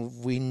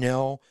 and we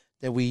know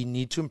that we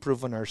need to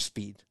improve on our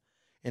speed.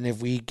 And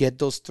if we get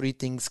those three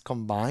things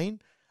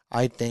combined,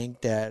 I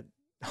think that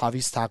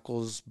Javi's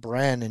Tacos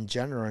brand in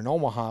general in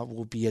Omaha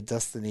will be a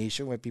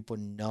destination where people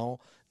know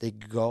they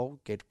go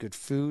get good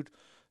food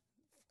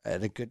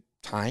at a good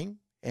time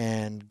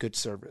and good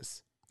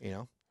service,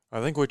 I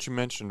think what you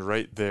mentioned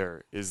right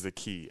there is the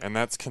key, and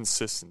that's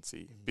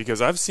consistency.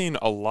 Because I've seen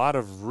a lot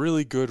of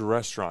really good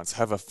restaurants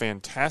have a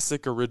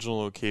fantastic original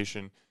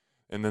location,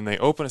 and then they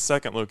open a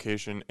second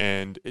location,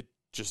 and it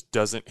just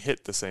doesn't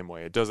hit the same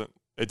way. It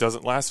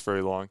doesn't last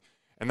very long.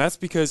 And that's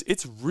because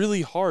it's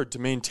really hard to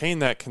maintain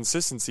that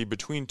consistency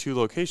between two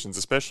locations,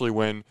 especially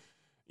when,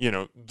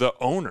 the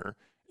owner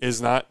is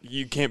not,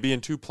 you can't be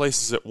in two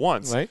places at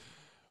once. Right.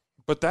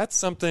 But that's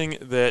something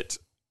that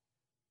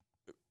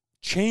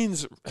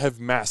chains have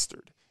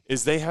mastered,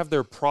 is they have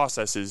their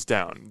processes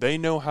down. They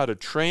know how to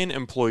train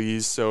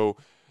employees, so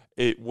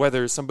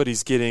whether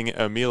somebody's getting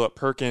a meal at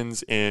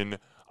Perkins in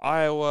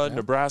Iowa,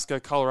 Nebraska,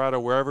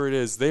 Colorado, wherever it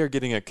is, they are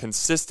getting a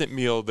consistent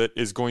meal that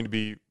is going to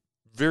be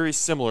very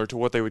similar to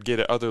what they would get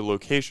at other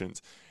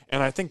locations.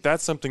 And I think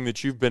that's something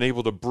that you've been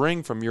able to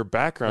bring from your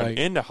background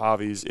into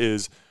Javi's,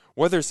 is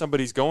whether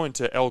somebody's going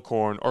to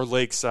Elkhorn or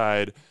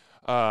Lakeside,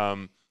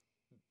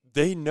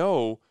 they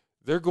know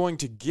they're going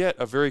to get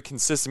a very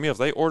consistent meal. If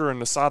they order an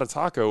asada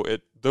taco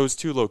at those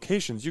two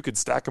locations, you could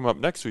stack them up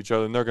next to each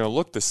other and they're going to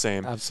look the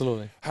same.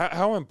 Absolutely.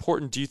 How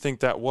important do you think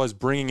that was,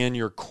 bringing in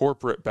your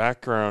corporate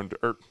background,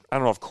 or I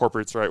don't know if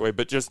corporate's the right way,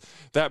 but just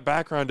that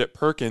background at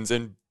Perkins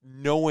and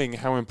knowing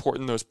how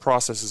important those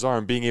processes are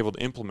and being able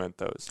to implement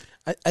those?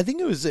 I think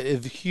it was a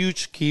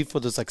huge key for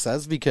the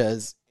success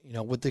because,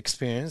 with the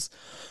experience,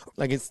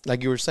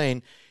 like you were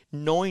saying,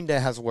 knowing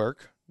that has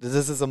work.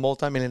 This is a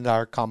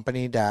multi-million-dollar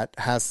company that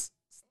has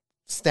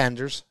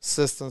standards,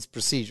 systems,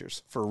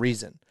 procedures for a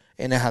reason,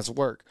 and it has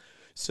work.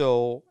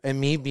 So, and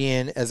me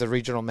being as a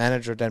regional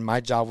manager, then my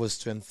job was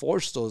to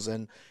enforce those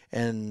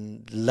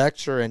and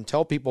lecture and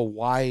tell people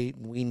why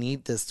we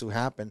need this to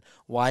happen,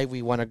 why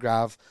we want to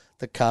grab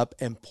the cup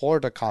and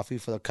pour the coffee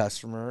for the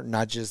customer,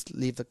 not just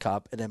leave the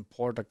cup and then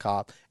pour the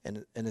cup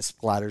and it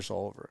splatters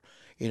all over.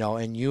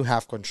 And you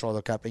have control of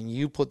the cup and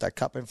you put that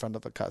cup in front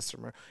of the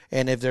customer.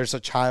 And if there's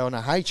a child on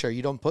a high chair,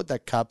 you don't put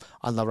that cup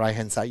on the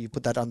right-hand side. You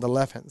put that on the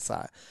left-hand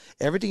side.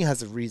 Everything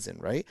has a reason,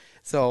 right?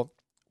 So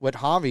with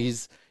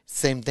Javi's,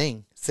 same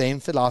thing, same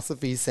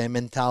philosophy, same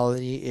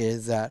mentality,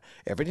 is that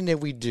everything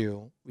that we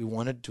do, we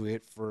want to do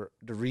it for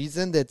the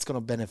reason that's going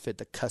to benefit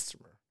the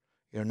customer.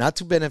 Not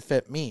to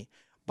benefit me,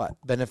 but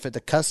benefit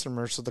the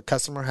customer, so the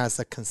customer has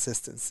a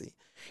consistency.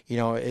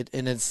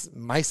 It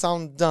might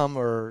sound dumb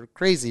or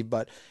crazy,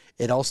 but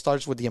it all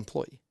starts with the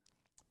employee.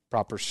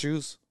 Proper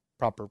shoes,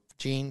 proper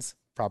jeans,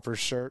 proper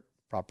shirt,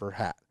 proper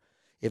hat.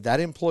 If that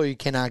employee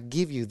cannot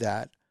give you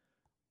that,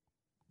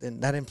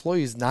 then that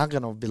employee is not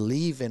going to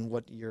believe in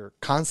what your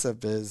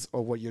concept is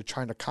or what you're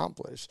trying to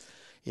accomplish.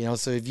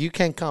 So if you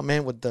can come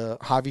in with the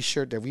Javi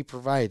shirt that we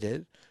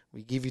provided,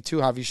 we give you 2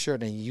 Javi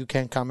shirts, and you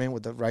can come in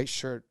with the right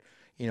shirt,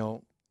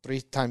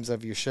 3 times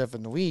of your shift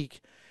in the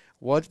week,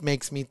 what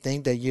makes me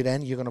think that you're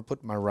going to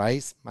put my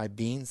rice, my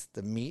beans,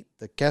 the meat,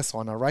 the queso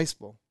on a rice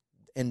bowl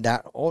in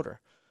that order?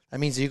 That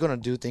means you're going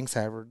to do things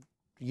however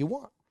you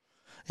want.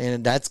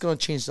 And that's going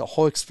to change the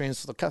whole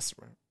experience for the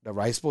customer. The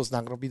rice bowl is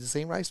not going to be the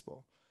same rice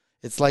bowl.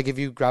 It's like if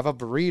you grab a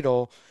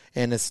burrito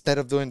and instead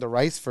of doing the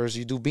rice first,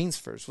 you do beans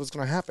first. What's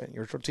going to happen?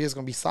 Your tortilla is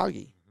going to be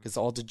soggy because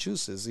all the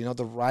juices.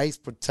 The rice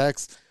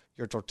protects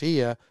your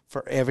tortilla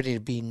for everything to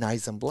be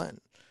nice and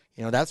blend.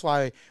 That's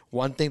why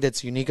one thing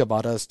that's unique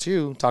about us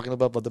too, talking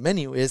about the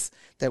menu, is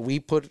that we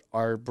put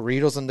our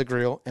burritos on the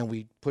grill and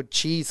we put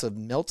cheese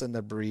and melt in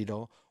the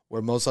burrito,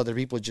 where most other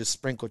people just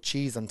sprinkle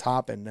cheese on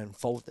top and then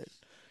fold it.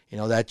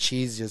 That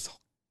cheese just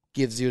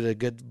gives you the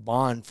good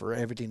bond for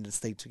everything to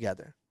stay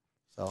together.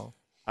 So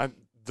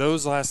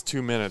those last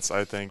 2 minutes,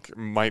 I think,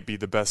 might be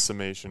the best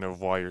summation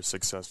of why you're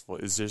successful.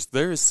 Is just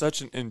there is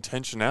such an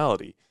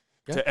intentionality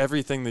to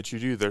everything that you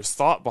do. There's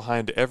thought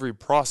behind every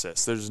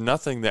process. There's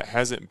nothing that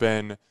hasn't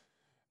been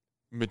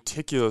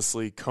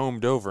meticulously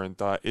combed over and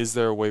thought, is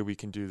there a way we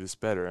can do this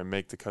better and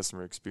make the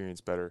customer experience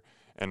better?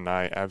 And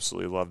I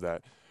absolutely love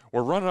that.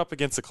 We're running up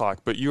against the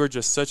clock, but you are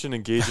just such an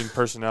engaging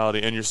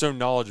personality and you're so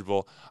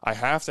knowledgeable. I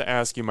have to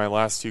ask you my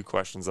last 2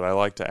 questions that I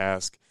like to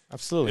ask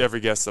every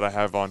guest that I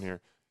have on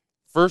here.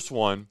 First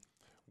one,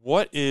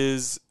 what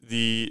is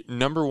the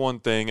number one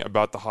thing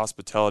about the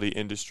hospitality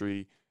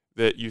industry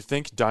that you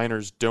think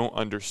diners don't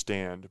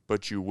understand,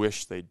 but you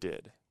wish they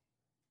did?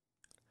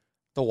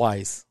 The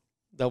whys.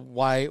 The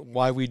why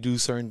we do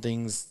certain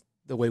things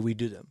the way we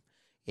do them,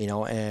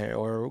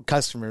 or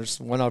customers.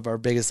 One of our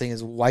biggest things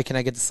is, why can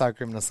I get the sour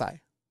cream on the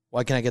side?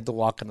 Why can I get the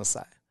wok on the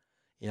side?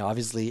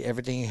 Obviously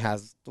everything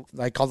has,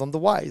 I call them the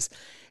whys.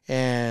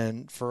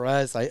 And for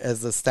us,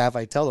 as the staff,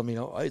 I tell them,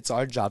 it's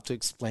our job to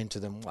explain to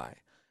them why,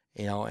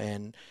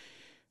 and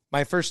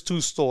my first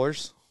 2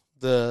 stores,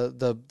 the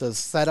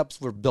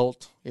setups were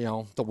built,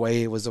 the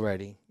way it was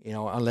already,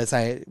 unless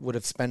I would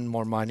have spent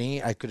more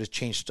money, I could have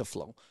changed the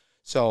flow.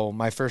 So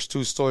my first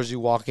 2 stores,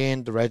 you walk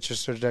in, the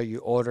register there, you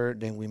order,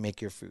 then we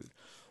make your food.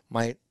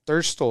 My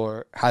third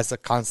store has a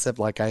concept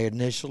like I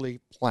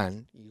initially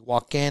planned. You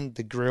walk in,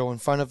 the grill in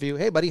front of you.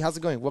 Hey, buddy, how's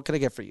it going? What can I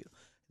get for you?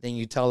 Then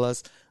you tell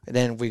us, and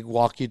then we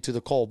walk you to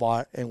the cold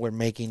bar, and we're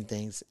making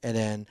things. And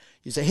then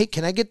you say, hey,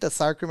 can I get the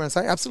sour cream on the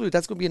side? Absolutely.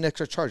 That's going to be an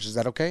extra charge. Is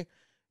that okay?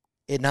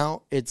 And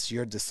now it's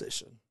your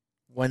decision.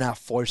 We're not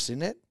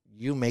forcing it.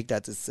 You make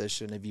that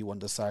decision if you want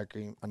the sour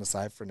cream on the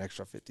side for an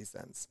extra 50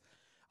 cents.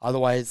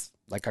 Otherwise,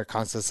 like our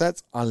concept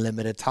says,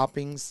 unlimited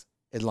toppings,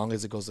 as long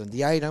as it goes in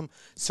the item.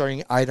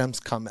 Certain items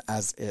come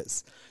as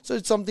is. So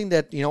it's something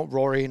that,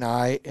 Rory and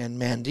I and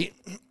Mandy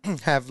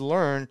have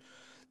learned,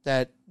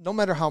 that no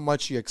matter how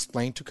much you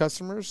explain to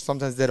customers,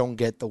 sometimes they don't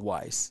get the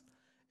whys.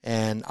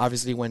 And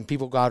obviously when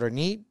people go out and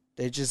eat,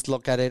 they just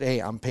look at it, hey,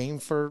 I'm paying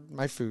for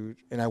my food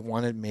and I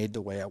want it made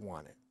the way I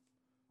want it.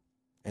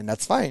 And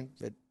that's fine.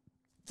 But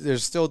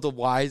there's still the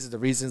whys, the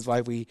reasons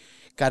why we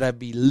got to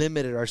be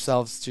limited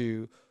ourselves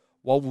to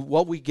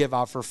what we give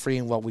out for free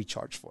and what we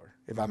charge for,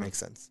 if that makes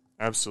sense.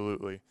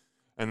 Absolutely.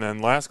 And then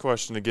last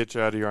question to get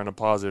you out of here on a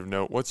positive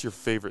note, what's your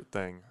favorite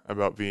thing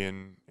about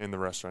being in the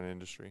restaurant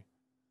industry?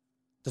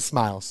 The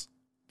smiles.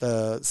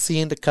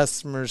 Seeing the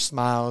customers'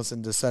 smiles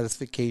and the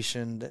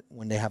satisfaction that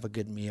when they have a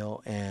good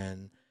meal.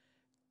 And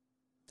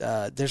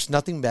there's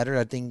nothing better,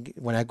 I think,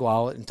 when I go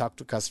out and talk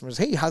to customers.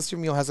 Hey, how's your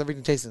meal? How's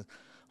everything tasting?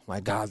 Oh my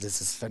God, this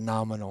is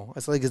phenomenal.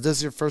 It's like, is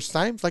this your first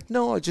time? It's like,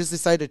 no, I just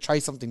decided to try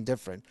something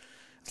different.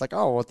 It's like,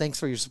 oh, well, thanks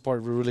for your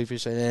support. We really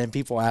appreciate it. And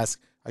people ask,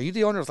 are you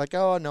the owner? It's like,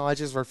 oh, no, I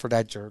just work for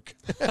that jerk.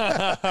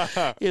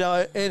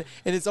 And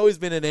it's always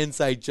been an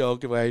inside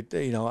joke where,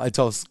 I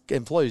tell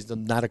employees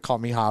not to call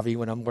me Javi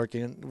when I'm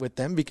working with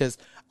them, because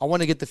I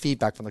want to get the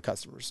feedback from the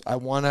customers. I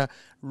want to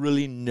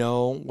really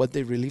know what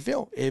they really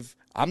feel. If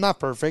I'm not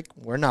perfect,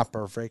 we're not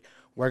perfect.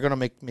 We're going to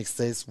make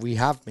mistakes. We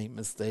have made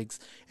mistakes.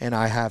 And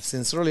I have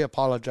sincerely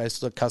apologized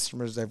to the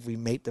customers that we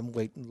made them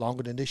wait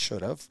longer than they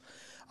should have,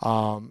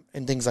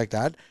 and things like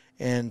that.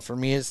 And for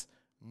me, is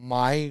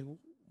my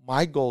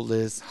goal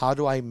is how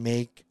do I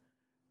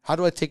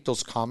take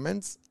those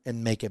comments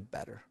and make it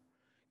better?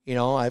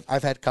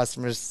 I've had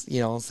customers,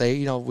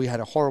 say, we had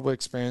a horrible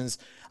experience.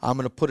 I'm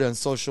going to put it on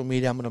social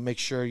media. I'm going to make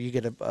sure you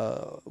get a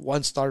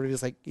 1-star review.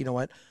 It's like, you know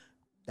what?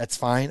 That's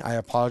fine. I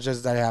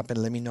apologize that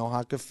happened. Let me know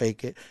how I could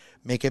fake it,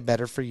 make it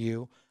better for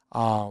you.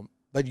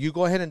 But you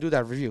go ahead and do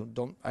that review.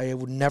 I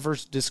would never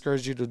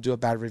discourage you to do a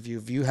bad review.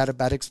 If you had a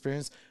bad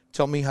experience,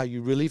 tell me how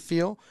you really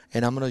feel,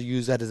 and I'm going to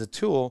use that as a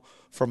tool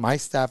for my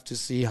staff to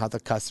see how the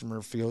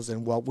customer feels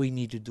and what we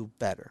need to do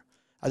better.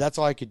 That's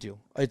all I could do.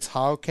 It's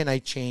how can I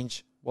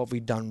change what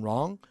we've done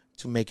wrong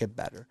to make it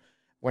better.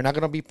 We're not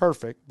going to be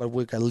perfect, but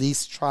we can at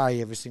least try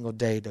every single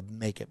day to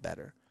make it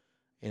better.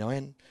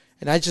 And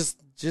I just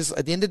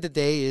at the end of the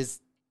day is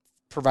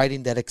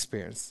providing that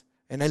experience.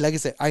 And like I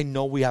said, I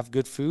know we have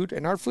good food,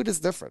 and our food is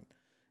different.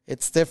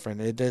 It's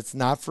different. It's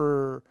not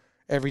for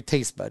every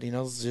taste bud.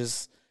 It's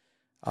just,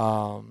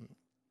 I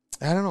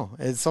don't know.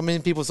 It's so many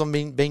people,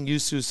 being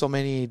used to so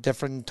many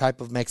different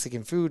type of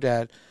Mexican food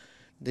that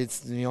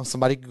it's,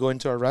 somebody could go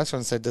into a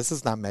restaurant and say, this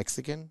is not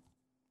Mexican.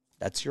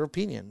 That's your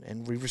opinion.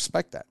 And we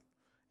respect that,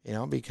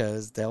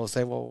 because they'll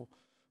say, well,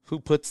 who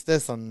puts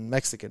this on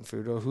Mexican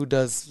food, or who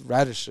does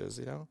radishes,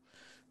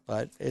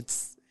 But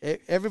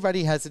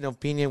everybody has an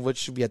opinion which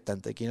should be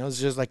authentic.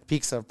 It's just like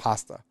pizza or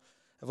pasta.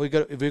 If we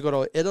go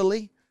to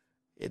Italy,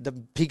 the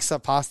pizza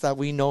pasta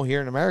we know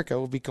here in America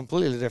will be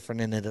completely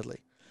different in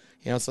Italy.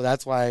 So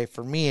that's why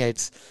for me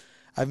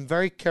I'm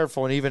very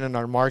careful, and even in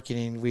our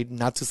marketing, we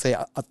not to say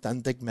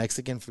authentic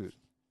Mexican food.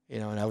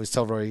 And I always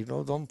tell Rory,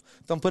 don't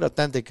put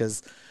authentic,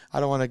 because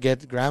I don't want to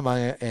get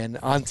grandma and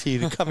auntie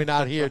coming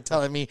out here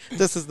telling me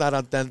this is not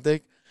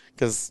authentic,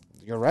 because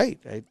you're right.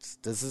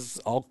 This is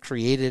all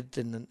created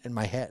in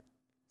my head.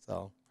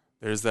 So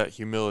there's that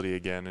humility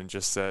again, and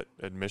just that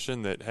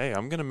admission that, hey,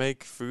 I'm going to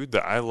make food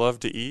that I love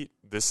to eat.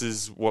 This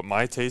is what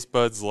my taste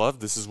buds love.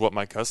 This is what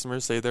my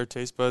customers say their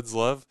taste buds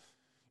love,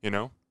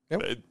 Yep.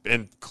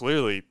 And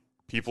clearly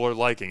people are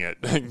liking it,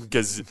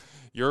 because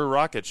you're a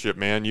rocket ship,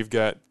 man. You've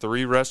got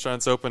 3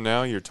 restaurants open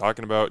now. You're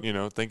talking about,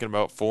 thinking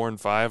about 4 and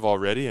 5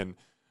 already, and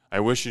I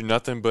wish you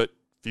nothing but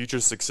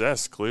future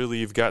success. Clearly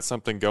you've got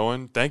something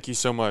going. Thank you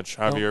so much,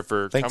 Javier,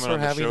 for coming on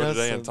the show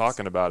today and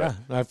talking about it.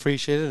 I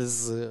appreciate it.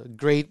 This is a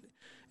great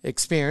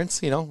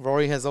experience.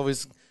 Rory has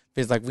always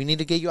been like, we need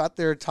to get you out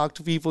there, talk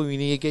to people. We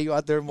need to get you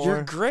out there more.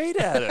 You're great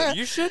at it.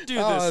 You should do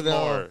this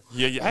more.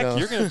 Yeah, heck,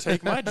 you're going to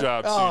take my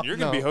job soon. You're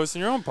going to be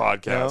hosting your own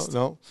podcast.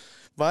 No.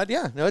 But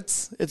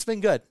it's been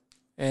good.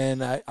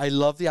 And I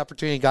love the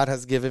opportunity God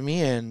has given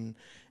me, and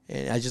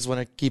I just want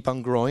to keep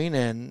on growing,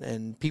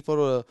 and people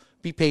to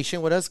be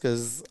patient with us,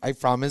 because I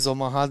promise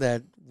Omaha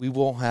that we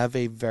will have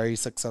a very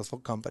successful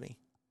company,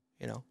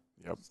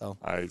 Yep. So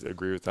I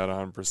agree with that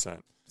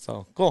 100%.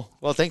 So cool.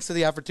 Well, thanks for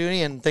the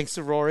opportunity, and thanks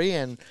to Rory,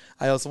 and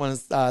I also want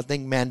to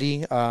thank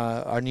Mandy,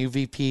 our new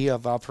VP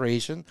of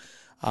operation.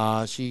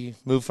 She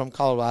moved from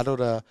Colorado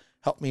to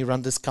help me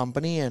run this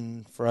company,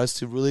 and for us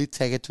to really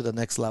take it to the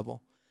next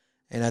level.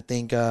 And I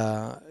think,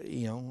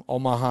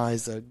 Omaha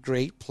is a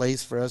great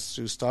place for us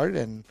to start.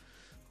 And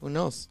who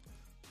knows,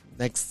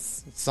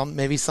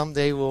 maybe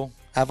someday we'll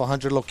have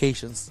 100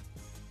 locations,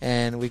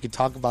 and we could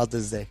talk about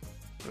this day.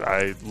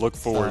 I look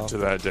forward to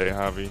that day,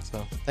 Javi.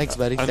 So thanks,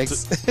 buddy.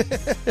 Thanks.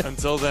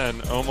 Until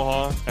then,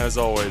 Omaha, as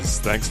always,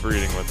 thanks for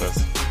eating with us.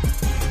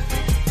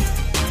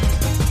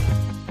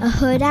 A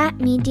Huda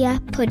Media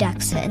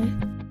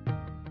Production.